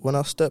 bro. When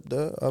I stepped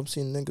there, I've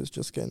seen niggas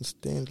just getting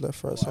stained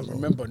left, right, I center.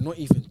 remember not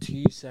even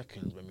 2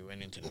 seconds when we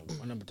went into them.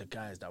 One of the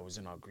guys that was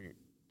in our group.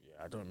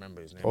 Yeah, I don't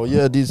remember his name.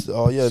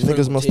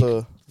 Niggas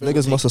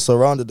must have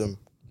surrounded him.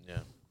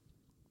 Yeah.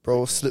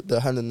 Bro slipped their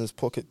hand in his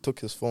pocket,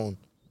 took his phone.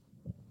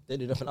 They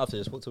did nothing after,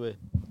 just walked away.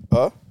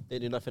 Huh? They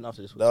did nothing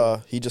after, just walked away.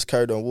 Nah, he just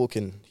carried on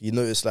walking. He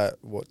noticed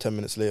 10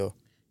 minutes later.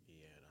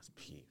 Yeah, that's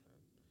peak.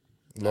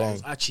 Long.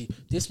 Like, actually,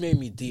 this made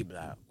me deep.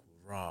 Like,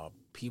 raw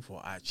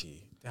people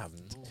actually, they have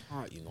no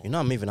heart, you know. You know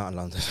I'm moving out of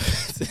London.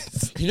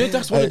 You know,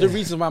 that's one of the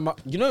reasons why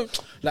you know,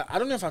 like, I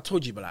don't know if I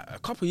told you, but like a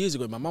couple of years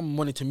ago, my mum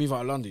wanted to move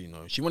out of London, you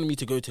know. She wanted me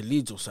to go to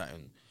Leeds or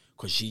something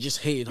because she just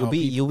hated how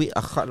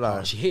I can't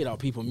lie. she hated how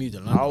people moved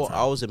in London.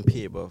 I was in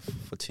Peterborough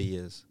for 2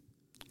 years.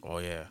 Oh,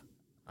 yeah.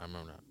 I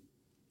remember that.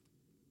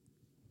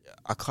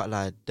 I can't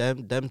lie.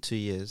 Them 2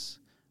 years,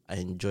 I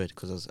enjoyed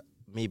because I was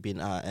me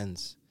being out at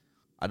ends.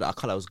 I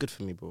can't lie. It was good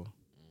for me, bro.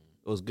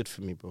 It was good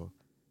for me, bro.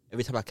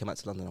 Every time I came back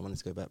to London, I wanted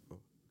to go back, bro.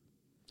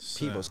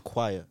 Peterborough's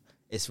quiet.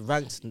 It's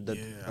ranked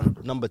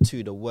number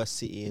 2, the worst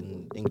city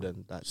in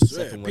England. Like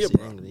second worst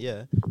city in England.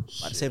 Yeah.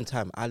 But at the same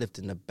time, I lived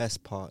in the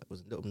best part. It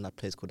was a little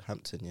place called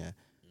Hampton. Yeah.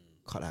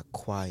 Can't lie,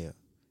 quiet.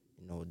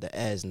 You know, the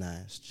air's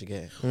nice. Did you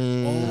get it?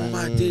 Oh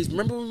my days!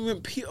 Remember when we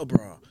went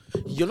Peterborough?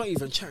 You're not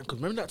even chatting because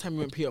remember that time we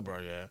went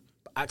Peterborough, yeah?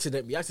 But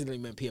we accidentally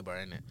went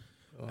Peterborough, innit?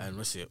 And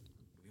what's it?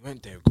 We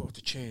went there, we got off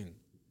the train.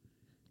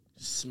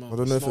 I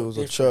don't know if it was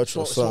a church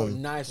or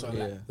something. Nice, or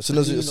like, As soon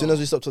as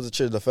we stopped at the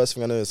church, the first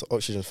thing I know is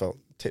oxygen felt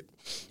tip.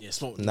 Yeah,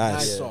 smoked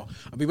Nice. nice.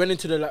 And we went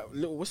into the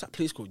little, what's that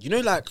place called? You know,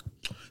 like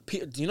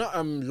Peter. Do you know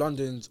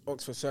London's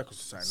Oxford Circus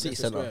Society? City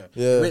Centre.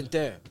 Yeah. We went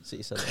there.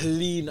 City Centre.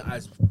 Clean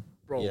as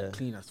bro, Yeah.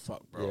 clean as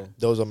fuck, bro. Yeah.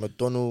 There was a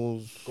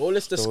McDonald's. Go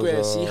Leicester There Square,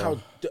 was see how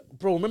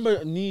bro.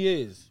 Remember New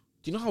Year's?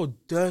 Do you know how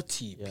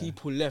dirty Yeah.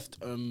 people left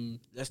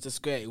Leicester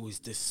Square? It was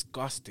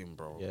disgusting,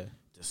 bro. Yeah.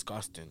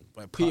 Disgusting.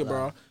 But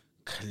Peterborough,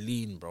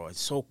 clean, bro.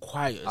 It's so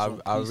quiet.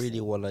 I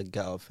really want to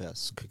get out of here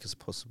as quick as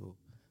possible.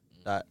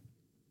 Like,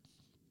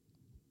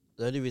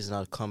 the only reason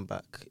I'd come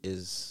back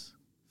is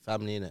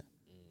family, innit?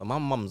 But my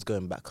mum's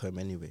going back home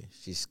anyway.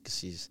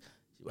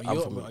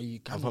 I'm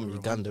from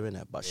Uganda,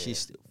 innit? But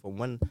she's from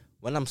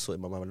when I'm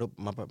sorted. My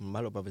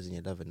little brother's in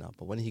year 11 now.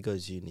 But when he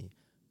goes uni,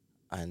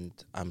 and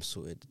I'm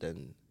sorted,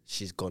 then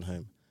she's gone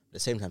home. At the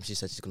same time, she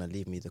said she's gonna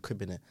leave me the crib,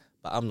 innit?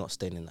 But I'm not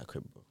staying in that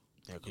crib, bro.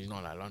 Yeah, because you're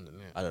not like London,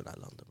 innit? I don't like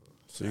London, bro.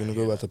 So you're gonna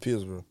go back to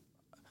Peterborough?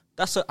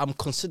 I'm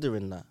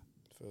considering that.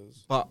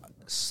 But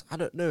I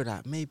don't know,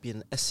 like maybe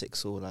in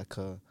Essex or like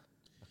a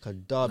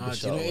Derbyshire. Nah, do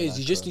you know what it is?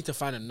 You just need to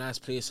find a nice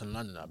place in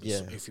London.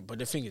 Yeah. But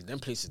the thing is, them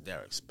places there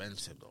are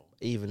expensive though.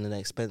 Even an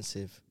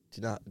expensive.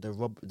 Do you know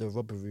the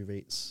robbery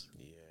rates?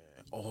 Yeah.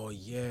 Oh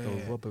yeah.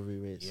 The robbery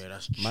rates. Yeah,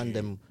 that's true. Man,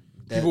 them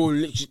people will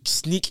literally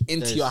sneak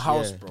into your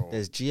house, bro.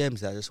 There's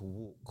GMs that just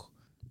walk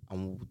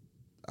and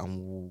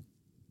will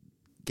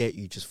get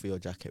you just for your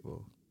jacket,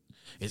 bro.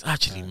 It's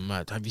actually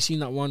mad. Have you seen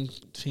that one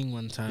thing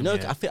one time? You know,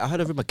 yeah? I heard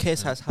of my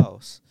KSI's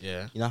house.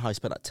 Yeah. You know how he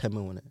spent like 10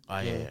 mil on it? Oh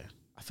yeah.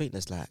 I think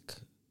there's like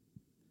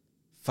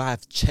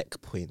 5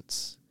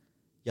 checkpoints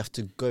you have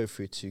to go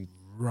through to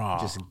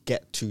just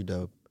get to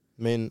the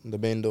main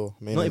door.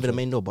 not even the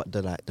main door, but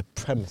the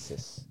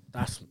premises.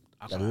 That's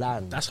the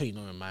land. That's how you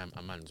know a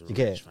man's You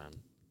get rich, it? fam.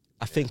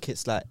 I think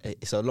it's like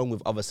it's along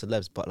with other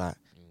celebs, but like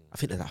I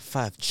think there's like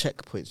 5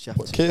 checkpoints you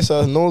have to.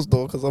 KSI knows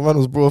though, because the man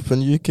was brought up in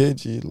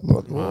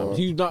UKG.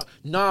 He's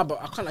not,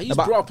 but I can't like. He's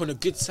but- brought up on a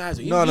good side.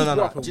 No. Do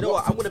you know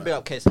what? I'm gonna bring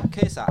up KSI.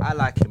 KSI, I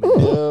like him.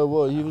 Yeah,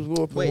 well, he was brought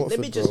up in Wait, let Watford,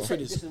 me just bro. say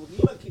this. You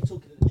don't keep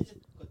talking. Let me just,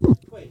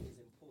 this point is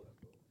important,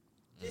 bro.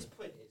 This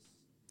point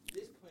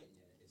is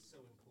so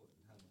important.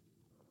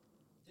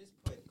 This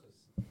point, because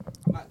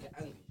I might get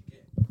angry. You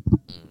get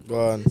it?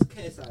 Go on.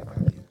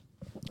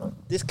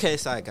 This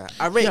KSI guy.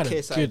 I rate He had a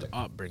KSI. good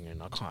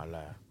upbringing. I can't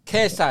lie.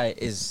 KSI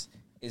is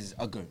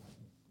a goat.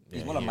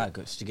 He's one of my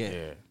goats. You get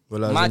it? Yeah.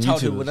 Well, as My in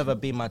childhood YouTubers. would never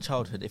be my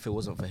childhood if it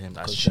wasn't for him.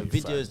 That's Because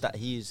the true, videos that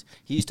he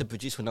used to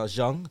produce when I was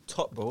young,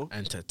 top, bro. The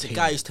Entertaining.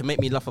 guy used to make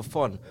me laugh for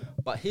fun.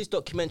 But his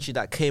documentary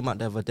that came out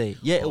the other day,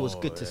 it was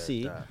good to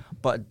see. that.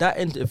 But that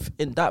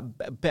in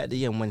that bit at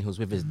the end when he was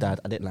with his dad,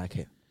 I didn't like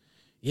it.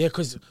 Yeah,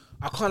 because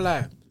I can't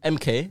lie.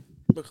 MK,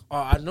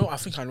 I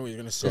think I know what you're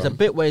gonna say. there's a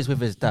bit where he's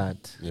with his dad,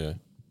 Yeah.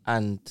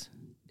 and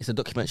it's a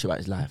documentary about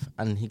his life.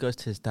 And he goes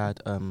to his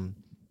dad.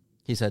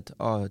 He said,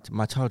 "Oh,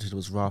 my childhood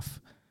was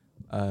rough.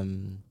 I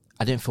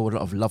didn't feel a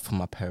lot of love from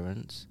my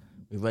parents.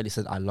 We rarely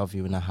said I love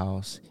you in the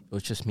house. It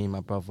was just me and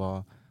my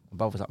brother. My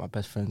brother was like my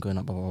best friend growing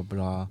up, blah, blah,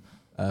 blah.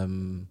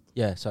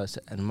 Yeah, so I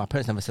said, and my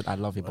parents never said I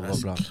love you, blah, blah,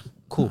 blah.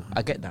 Cool,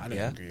 I get that,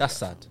 yeah? That's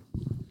sad.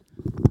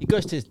 He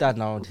goes to his dad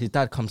now. His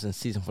dad comes and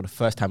sees him for the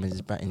first time in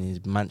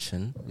his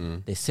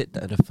mansion. They sit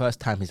there, the first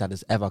time his dad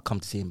has ever come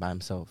to see him by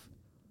himself.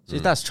 So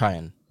his dad's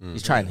trying.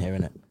 He's trying here,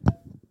 innit?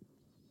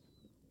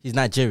 He's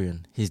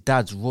Nigerian. His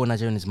dad's raw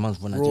Nigerian. His mum's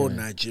raw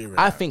Nigerian.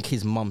 I think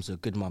his mum's a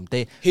good mum.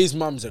 His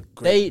mum's a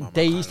great mum.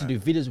 They used to do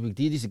videos with.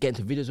 They used to get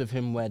into videos with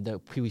him where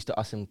people used to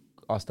ask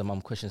the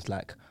mum questions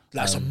like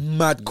some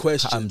mad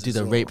questions. Do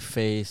the rape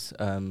face?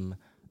 How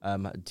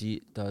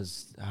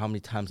many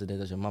times a day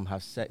does your mum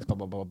have sex? Blah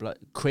blah blah blah.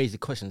 Crazy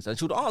questions, and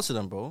she would answer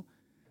them, bro.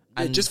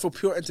 And just for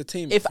pure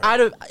entertainment.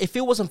 If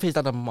it wasn't for his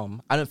dad and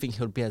mum, I don't think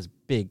he'll be as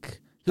big.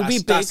 He'll be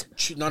big. That's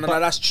true. No,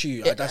 that's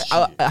true. That's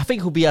true. I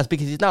think he'll be as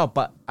big as he is now,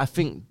 but I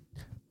think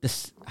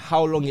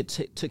how long it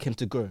took him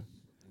to grow.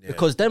 Yeah.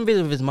 Because them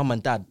videos with his mum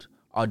and dad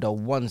are the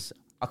ones,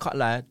 I can't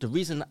lie, the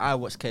reason I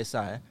watched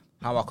KSI,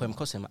 how I came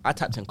across him, I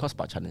typed in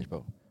crossbar challenge,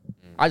 bro.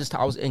 I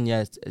was in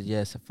years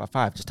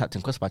 5, just typed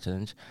in crossbar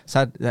challenge.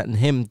 So and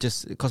him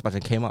just crossbar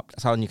challenge came up.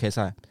 That's how I knew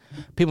KSI.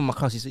 People in my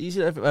class used to, you see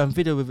the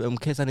video with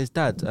KSI and his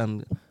dad,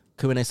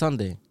 Q&A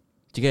Sunday.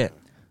 Do you get it?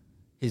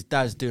 His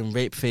dad's doing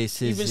rape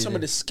faces. Even some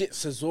of the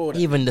skits as well.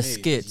 Even the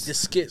skits. The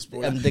skits,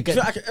 bro.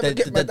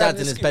 The dad's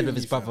in his bed with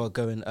his brother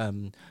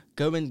going,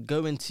 go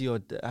into your...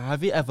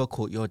 Have you ever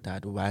caught your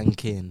dad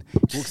wanking?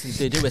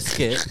 They do a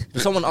skit.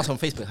 Someone asked on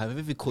Facebook, have you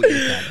ever caught your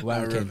dad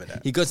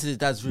wanking? He goes to his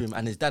dad's room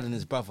and his dad and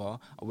his brother are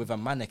with a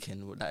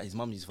mannequin that his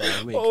mum used for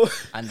a wig.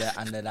 And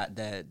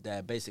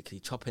they're basically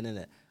chopping in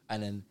it.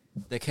 And then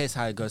the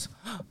KSI goes,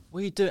 what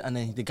are you doing? And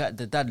then the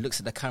dad looks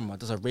at the camera,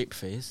 does a rape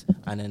face,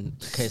 and then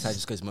KSI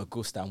just goes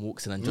Magusta and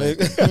walks in and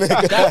joins them.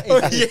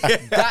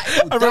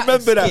 I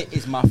remember that. Skit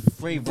is my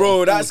favorite.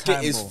 Bro, that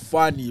skit is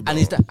funny, bro.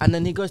 And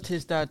then he goes to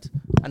his dad,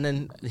 and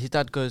then his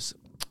dad goes,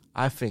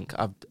 I think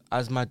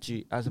as my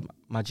duty as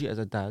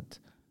a dad,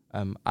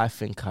 I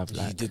think I've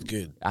like... You did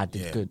good. I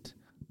did good.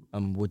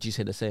 Would you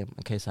say the same?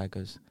 And KSI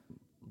goes,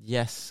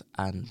 yes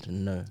and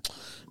no.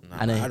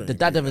 And then the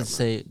dad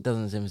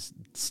doesn't even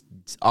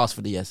ask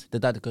for the yes. The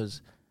dad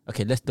goes,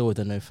 okay, let's deal with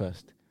the no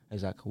first.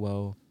 He's like,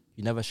 well,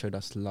 you never showed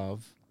us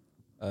love.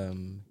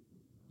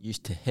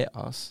 Used to hit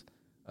us.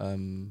 Blah,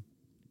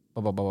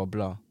 blah, blah, blah,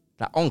 blah.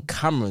 Like on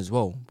camera as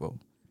well, bro.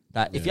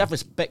 Like if you have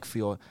respect for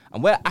your...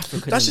 And we're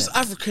African. That's just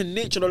African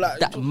nature.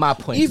 Like, my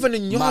point. Even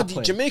in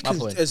Yardi,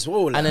 Jamaicans as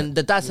well. Like, and then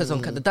the dad says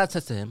the dad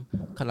says to him,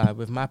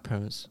 with my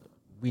parents...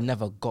 We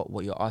never got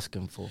what you're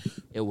asking for.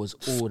 It was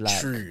all like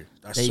true.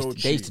 They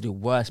used to do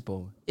worse,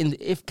 bro.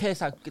 If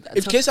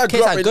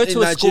KSI go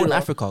to a school in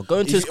Africa, go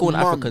into a school in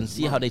Africa and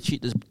see how they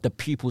treat the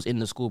pupils in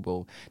the school,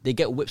 bro. They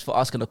get whipped for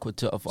asking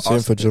Same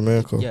for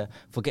Jamaica. Yeah,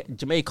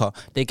 Jamaica.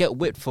 They get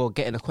whipped for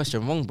getting a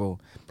question wrong, bro.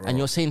 And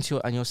you're saying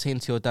to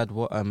your dad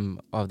what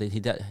he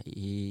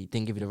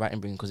didn't give you the right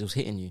upbringing because he was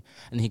hitting you,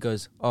 and he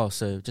goes, oh,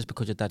 so just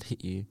because your dad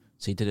hit you,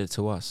 so he did it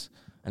to us,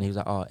 and he was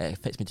like, oh, it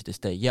affects me to this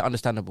day. Yeah,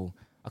 understandable.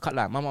 I can't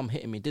lie, my mum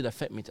hitting me did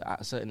affect me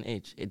at a certain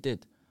age. It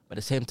did. But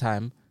at the same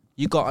time,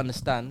 you got to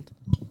understand...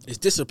 It's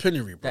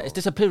disciplinary, bro. That it's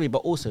disciplinary, but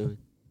also,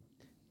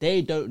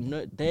 they don't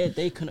know...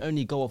 They can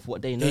only go off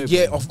what they know.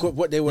 Yeah, of course,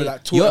 what they were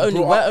like taught.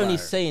 We're only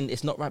saying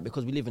it's not right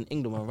because we live in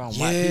England, we're around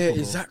white people. Yeah,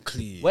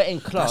 exactly. We're in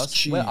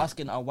class, we're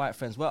asking our white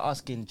friends, we're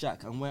asking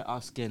Jack, and we're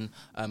asking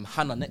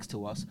Hannah next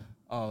to us,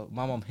 oh,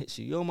 my mum hits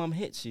you. Your mum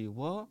hits you.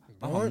 What?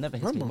 My mum never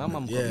hits me. My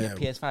mum got me a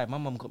PS5. My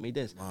mum got me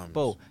this.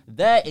 Bro,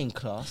 they're in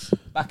class,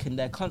 back in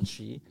their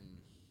country,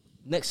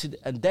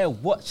 and they're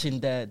watching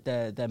their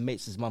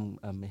mates' mum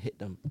hit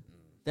them.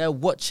 They're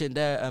watching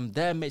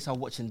their mates are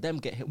watching them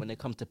get hit when they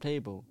come to play,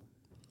 bro.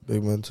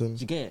 Big man thing.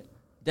 Do you get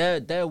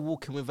it? They're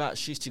walking without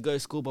shoes to go to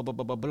school, blah blah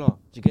blah blah blah. Do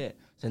you get it?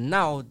 So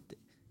now,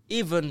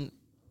 even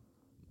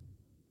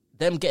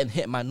them getting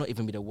hit might not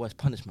even be the worst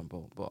punishment,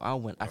 bro. But I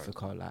went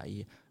Africa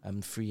like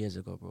 3 years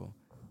ago, bro.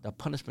 The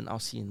punishment I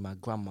was seeing my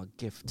grandma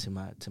give to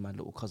my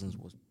little cousins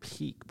was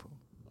peak, bro.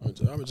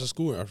 I went to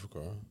school in Africa.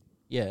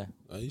 Yeah.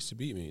 They used to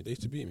beat me.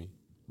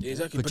 Yeah,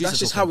 exactly. But that's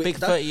just how it.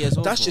 30 years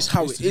old, that's just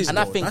how it is. And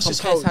I think from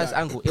KSI's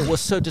angle, it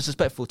was so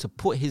disrespectful to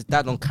put his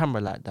dad on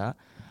camera like that.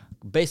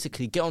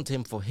 Basically, get onto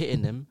him for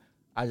hitting him.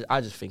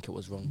 I just think it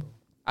was wrong, bro.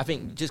 I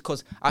think just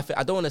because I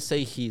don't want to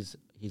say he's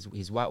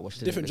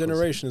whitewashed. Different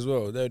generation as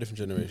well. They're a different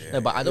generation. Yeah,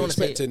 no, but I don't want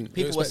to say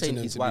people were saying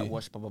he's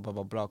whitewashed, blah blah blah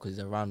blah blah, because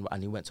he's around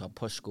and he went to a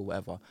posh school,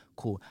 whatever.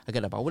 Cool, I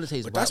get that, but I wouldn't say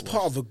he's whitewashed. That's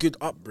part of a good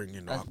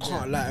upbringing. I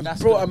can't lie,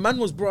 bro. A man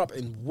was brought up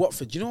in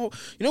Watford. You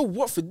know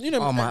Watford. You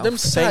know them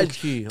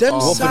sides.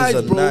 Them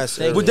sides,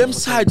 bro. But them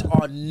sides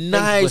are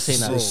nice.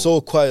 It's so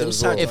quiet.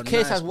 If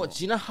KSI watched,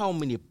 do you know how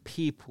many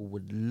people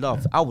would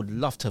love? I would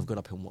love to have grown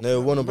up in Watford.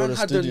 No, Warner Brothers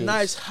Studios had a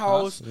nice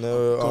house,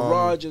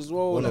 garage as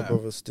well. Warner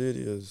Brothers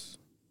Studios.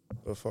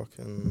 The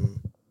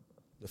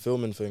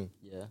filming thing.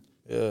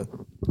 Yeah.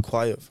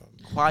 Quiet, fam.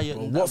 Quiet.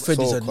 Bro, Watford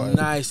is a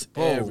nice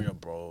area,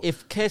 bro.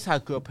 If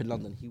KSI grew up in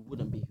London, he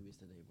wouldn't be who he is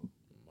today, bro.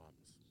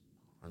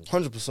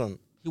 100%.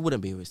 He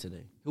wouldn't be who he is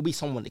today. He'll be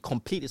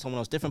completely someone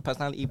else, different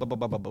personality, blah, blah,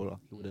 blah, blah, blah, blah.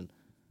 He wouldn't.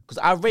 Because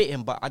I rate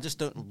him, but I just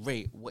don't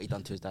rate what he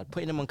done to his dad.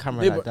 Putting him on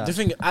camera like that. The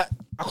thing, I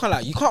can't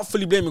like, you can't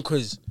fully blame him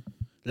because,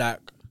 like,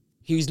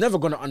 he's never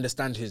going to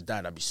understand his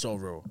dad. I'd be so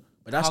real.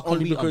 But that's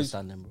only because...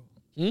 How can we understand him,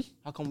 bro?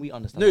 How can we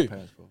understand our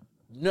parents, bro?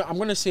 No, I'm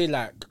going to say,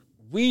 like,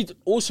 we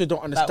also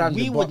don't understand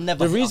we him, would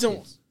never the reason...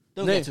 kids.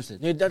 Don't get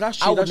twisted. No, that's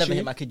true. I would never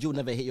hit my kid. You'll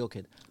never hit your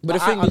kid. But the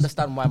thing I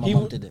understand why my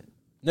mom did it.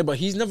 No, but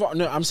he's never...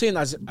 No, I'm saying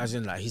as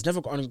in, like, he's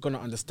never going to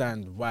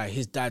understand why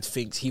his dad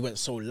thinks he went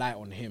so light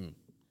on him.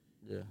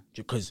 Yeah.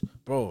 Because,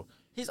 bro...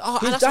 That's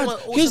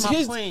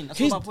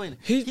my point.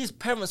 His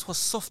parents were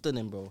soft on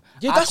him, bro.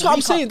 Yeah, that's what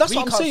I'm saying. That's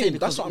what I'm saying.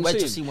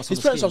 His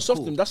parents are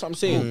soft on him. That's what I'm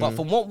saying. But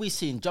from what we've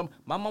seen,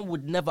 my mum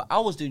would never. I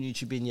was doing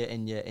YouTube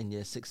in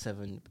year 6,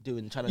 7,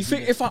 trying to. You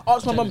think if I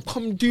asked my mum,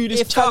 come do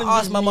this challenge? If I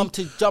asked my mum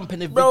to jump in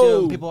the video,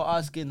 and people are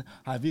asking,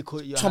 "Have you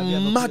caught your?"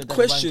 Some mad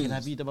questions.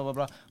 Have you blah blah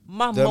blah?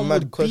 My mum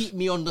would beat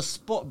me on the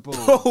spot,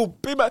 bro.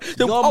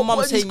 Your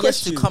mum saying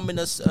yes to come in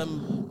a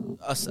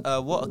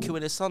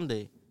Q&A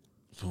Sunday.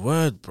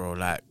 Word, bro.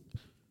 Like.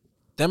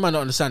 Them might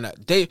not understand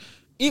that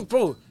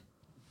bro.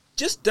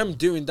 Just them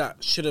doing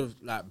that should have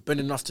like been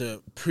enough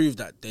to prove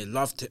that they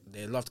loved it.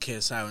 They loved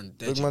KSI and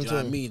Deji. You know what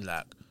I mean?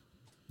 Like,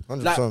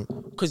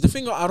 100%. Because the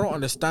thing I don't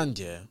understand,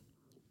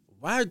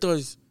 why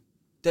does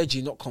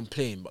Deji not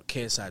complain but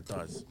KSI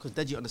does? Because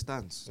Deji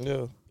understands.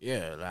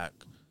 Yeah, like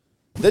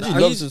Deji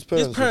loves his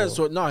parents. His parents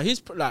were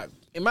he's like,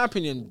 in my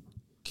opinion,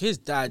 his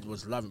dad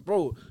was loving,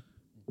 bro.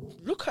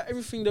 Look at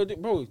everything they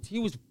did, bro. He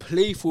was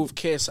playful with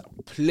KSI,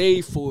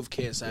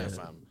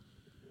 fam.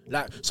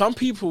 Like, some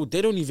people,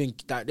 they don't even,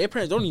 like, their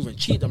parents don't even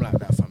treat them like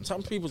that, fam.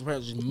 Some people's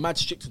parents are just mad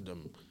strict to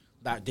them.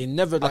 Like, they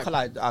never, like,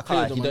 I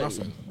can't like,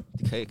 nothing.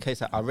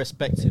 KSI, I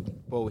respect him.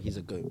 Bro, he's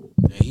a goat.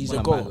 Yeah, he's a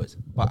goat.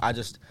 But I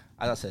just,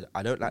 as I said,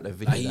 I don't like the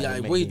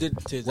video. What he did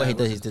to his dad. What he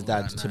did to his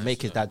dad, to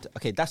make his dad,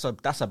 okay, that's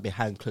a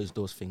behind closed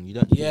doors thing. You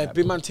don't do that,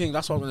 big man thing,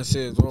 that's what I'm going to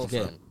say as well,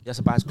 fam. That's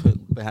a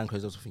behind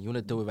closed doors thing. You want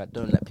to deal with that,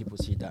 don't let people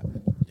see that.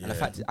 And the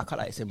fact is, I can't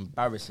like, it's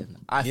embarrassing.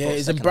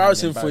 It's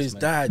embarrassing for his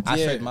dad. I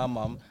showed my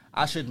mum.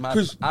 I showed my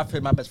best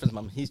friend's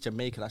mum. He's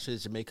Jamaican. I showed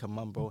his Jamaican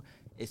mum, bro.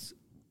 It's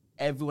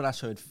everyone I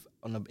showed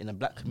in a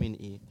black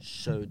community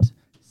showed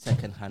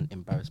secondhand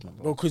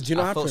embarrassment, bro. Because you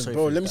know what happened,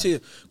 bro? Let me say,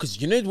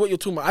 because you know what you're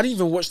talking about. I didn't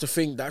even watch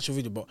the actual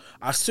video, but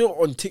I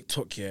saw on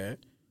TikTok.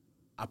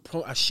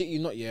 I shit you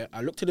not.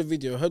 I looked at the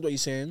video, heard what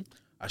he's saying.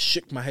 I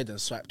shook my head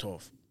and swiped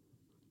off.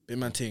 Big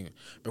man thing,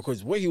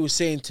 because what he was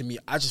saying to me,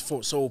 I just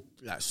felt so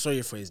like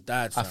sorry for his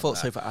dad. Fam. I felt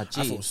sorry for RG.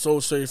 I felt so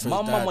sorry for his dad.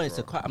 My mum wanted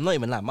to cry. I'm not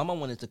even lying. My mum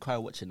wanted to cry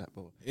watching that,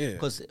 bro. Yeah.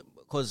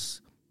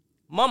 Because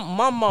my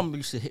mum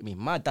used to hit me.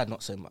 My dad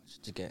not so much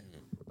to get,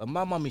 but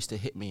my mum used to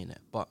hit me in it.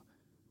 But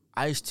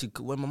I used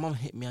to, when my mum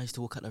hit me, I used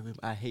to walk out the room.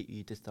 I hate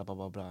you. This blah blah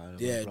blah blah.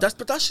 Yeah, blah.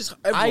 That's just.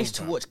 Everyone, I used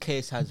to watch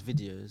KSI's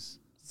videos.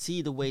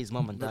 See the ways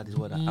mum and dad is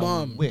what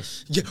I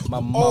wish my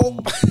mum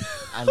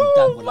and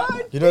dad were like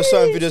that. You know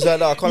certain videos like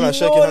that, I can't like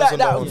shaking hands like on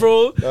that,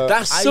 bro.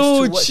 That's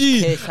so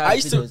cheap. I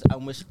used to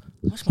wish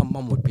my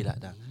mum would be like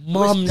that.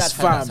 Mum's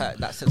fam.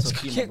 That sense of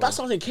humor, that's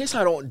something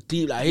KSI don't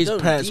deep. Like his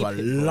parents were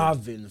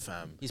loving,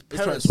 fam. His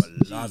parents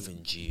were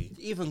loving, G.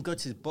 To even go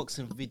to his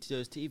boxing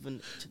videos, to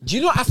even. Do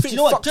you know what I think? Do you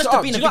know what? Just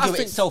to be in a video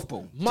itself,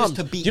 bro. Mum,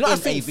 do you know what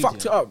I think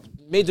fucked it up?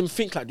 Made them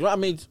think like. Do you know what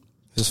I made?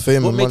 His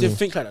fame what and made money. him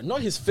think like that?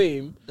 Not his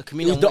fame.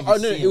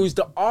 It was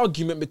the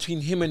argument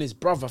between him and his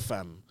brother,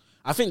 fam.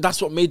 I think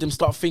that's what made him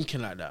start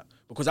thinking like that.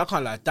 Because I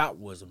can't like that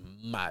was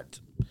mad.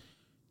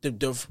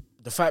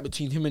 The fight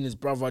between him and his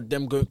brother,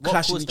 them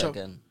clashing each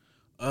other.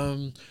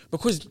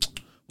 Because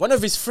one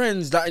of his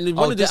friends, that in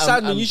one of the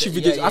Sadman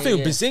YouTube videos, I think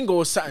Bazinga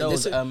or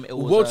something. It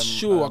was World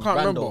Show. I can't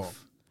remember.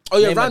 Oh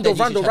yeah,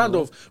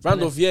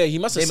 Randolph. Yeah, he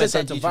must have said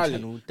something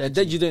violent, and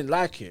then you didn't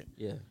like it.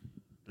 Yeah,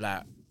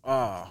 like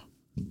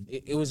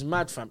It was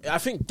mad, fam. I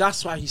think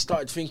that's why he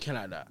started thinking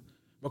like that.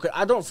 Because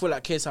I don't feel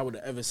like KSI would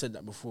have ever said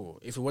that before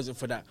if it wasn't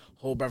for that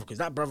whole brother. Because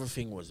that brother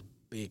thing was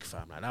big,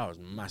 fam. Like, that was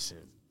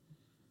massive.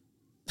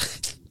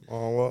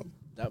 What?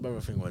 That brother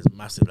thing was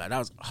massive. Like, that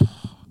was...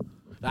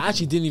 I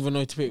actually didn't even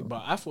know to pick.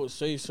 But I felt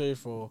so sorry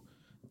for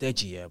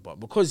Deji, But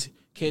because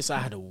KSI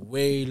had a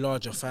way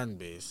larger fan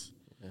base...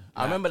 Yeah.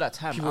 I remember that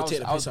time. I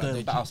was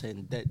going back, I was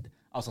saying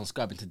I was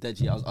unsubscribing to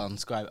Deji. I was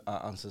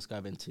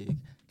unsubscribing to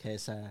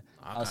KSI.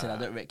 I was saying I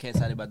don't rate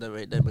KSI, but I don't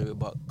rate them.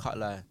 But can't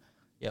lie.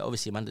 Yeah,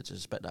 obviously, man, to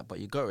respect that. But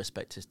you gotta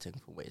respect his thing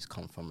from where he's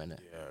come from, innit?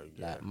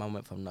 Yeah. Like, man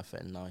went from nothing,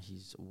 and now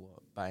he's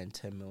buying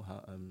 £10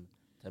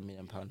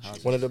 million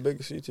houses. One of the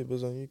biggest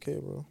YouTubers on UK,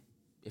 bro.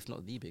 If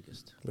not the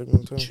biggest. Big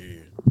one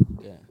too.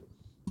 Yeah.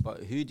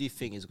 But who do you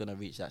think is gonna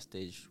reach that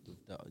stage with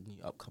the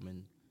new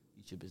upcoming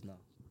YouTubers now?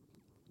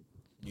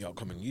 New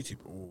upcoming YouTube.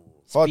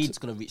 Speed's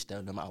gonna reach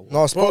there no matter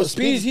what. No,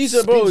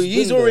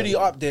 Speed's already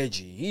up there,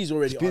 G. He's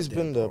already Speed's up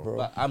there, been there, bro.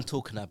 But I'm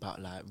talking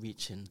about like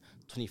reaching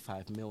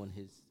 25 mil on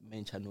his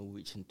main channel,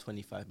 reaching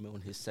 25 mil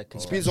on his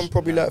second. Speed's on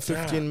probably like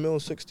 15 mil,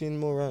 16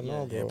 mil right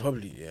now, bro. Yeah,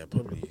 probably.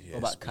 What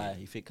about Kai?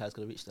 You think Kai's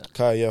gonna reach that?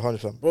 Kai, yeah,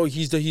 100%. Bro,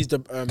 he's the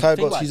Kai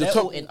got, he's the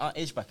top in our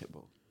age bracket,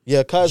 bro.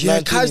 Yeah, Kai's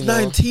 19. Kai's you know.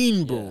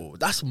 19, bro.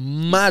 That's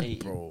mad,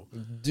 Eight. bro.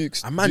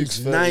 Duke's A man's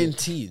 30.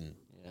 19.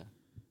 Yeah.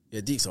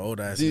 Yeah, Deke's an old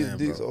ass man,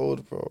 Duke's bro.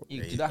 old, bro. Do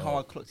you know how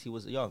I clocked he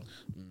was young?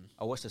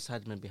 I watched the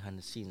sidemen behind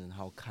the scenes and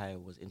how Kai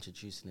was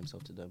introducing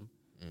himself to them.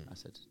 I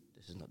said,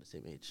 this is not the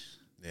same age.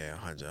 Yeah,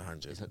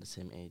 100. It's not the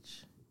same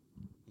age.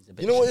 He's a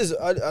bit You know what it is?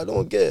 I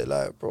don't get it,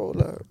 like, bro,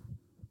 like,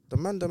 the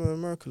man them in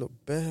America look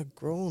bare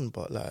grown,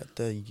 but like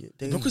they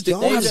Because they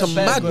young. all have look some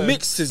bare mad grown.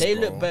 mixes, They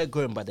bro. look bare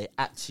grown, but they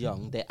act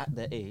young. They act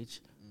their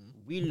age.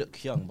 We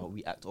look young, but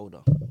we act older.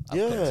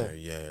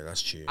 Yeah,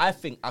 that's true. I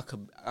think I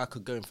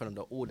could go in front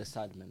of all the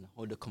sidemen,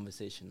 hold a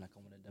conversation like I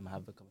wanted them to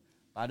have a conversation.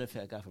 But I don't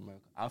think a guy from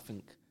America. I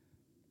think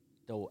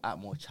they'll act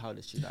more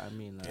childish. You know what I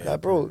mean? Like,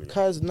 Like, bro,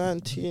 Kai's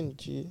 19,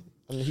 G,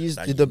 and he's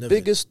Like, the you never-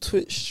 biggest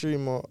Twitch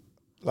streamer.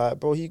 Like,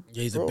 bro,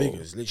 He's the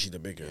biggest, literally the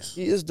biggest.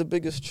 He is the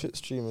biggest Twitch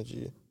streamer,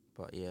 G.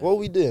 but yeah. What are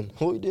we doing?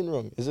 What are we doing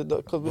wrong? Is it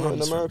because we're not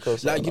in America? Or Like,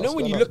 something? you know What's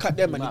when you going look at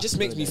them and it Mad just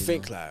makes me blow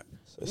think them, like, on?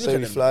 look Say at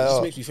we them, fly it just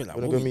out. makes me think like,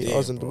 We're what gonna we meet doing,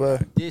 us in bro?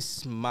 Dubai.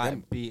 This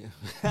might be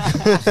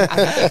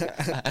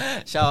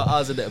shout out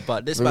ours in it,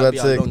 but this We might got be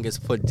our sick.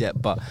 longest pod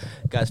yet. But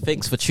guys,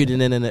 thanks for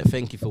tuning in it.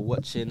 Thank you for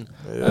watching.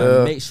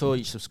 Yeah. Make sure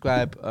you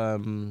subscribe,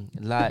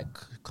 like,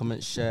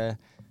 comment, share.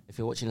 If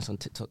you're watching us on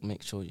TikTok,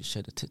 make sure you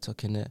share the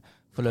TikTok in it.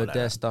 Follow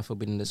their stuff, will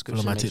be in the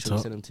description. my Make sure you TikTok.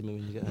 send them to me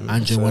when you get home.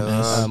 Andrew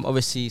Wonders.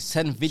 Obviously,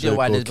 send video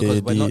Circle ideas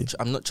because we're KD. not.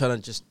 I'm not trying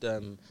to just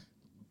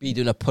be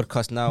doing a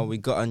podcast now. I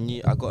got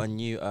a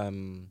new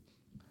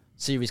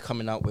series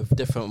coming out with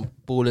different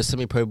ballers,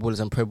 semi-pro ballers,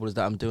 and pro ballers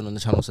that I'm doing on the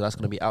channel. So that's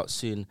going to be out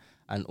soon,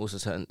 and also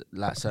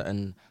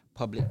certain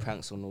public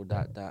pranks and all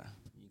that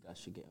you guys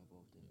should get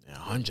involved in. Yeah,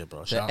 100,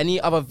 bro. So Shout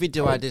any other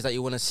video ideas that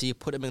you want to see,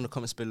 put them in the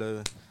comments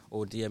below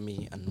or DM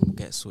me, and we'll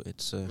get it sorted.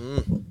 So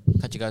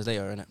catch you guys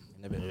later, innit?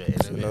 In a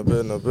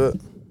bit. In a bit.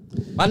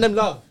 Man, them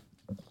love.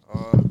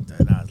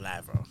 That was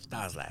live, bro.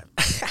 That was live.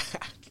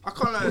 I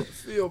can't like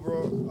feel,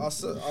 bro. I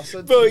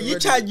said. Bro, to you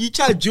already-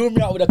 try to drill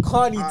me out with a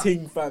Carney I-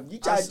 thing, fam. You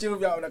try I to drill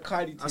me out with a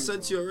Carney thing. I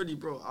said to you already,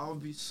 bro. I'll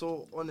be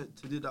so honored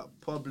to do that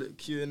public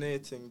Q&A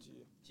thing, G.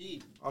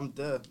 G, I'm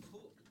there. if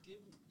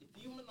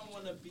you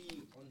want to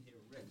be on here,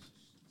 Reg,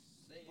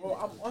 say it. Bro,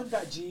 I'm on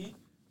that, G.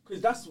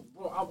 Because that's,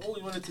 bro, I've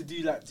always wanted to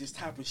do like this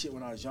type of shit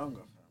when I was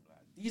younger,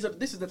 fam. Like,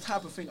 this is the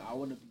type of thing I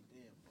want to be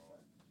doing, bro.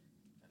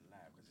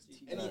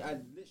 And live,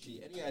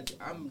 Any idea,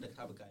 I'm the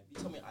type of guy. If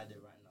you tell me I did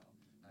right now,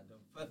 like the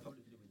first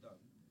public video we done,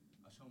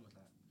 I show him was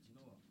like, do you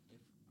know what?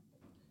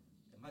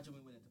 Imagine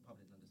we went into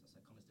public and this, I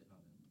said, come and stay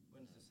now.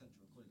 Went into the central,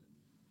 recorded it.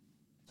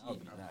 That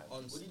would be nice.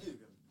 What do you do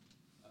again?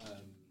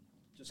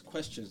 Just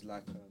questions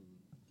like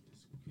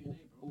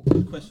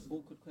awkward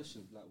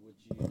questions like would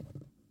you forgot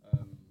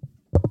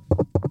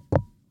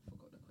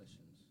the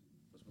questions.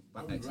 Was with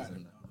back exes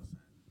and that.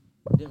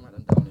 We didn't write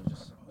them down. It was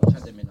just we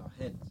had them in our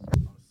heads.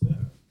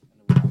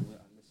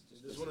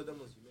 There's one of them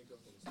ones you make up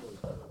on the story.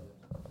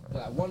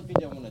 Like one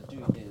video I want to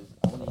do is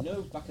I want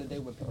to back in the day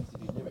when people used to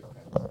do lyric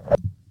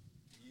pranks.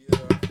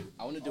 Yeah.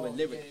 I want to do a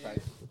lyric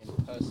prank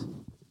in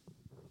person.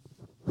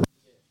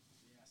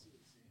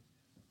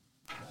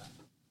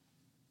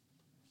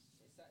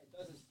 It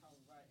doesn't sound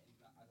right as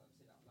I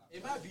say that loud.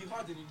 It might be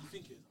harder than you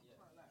think it is.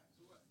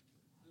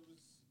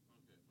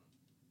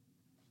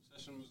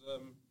 Session was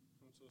until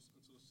 6,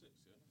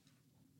 yeah.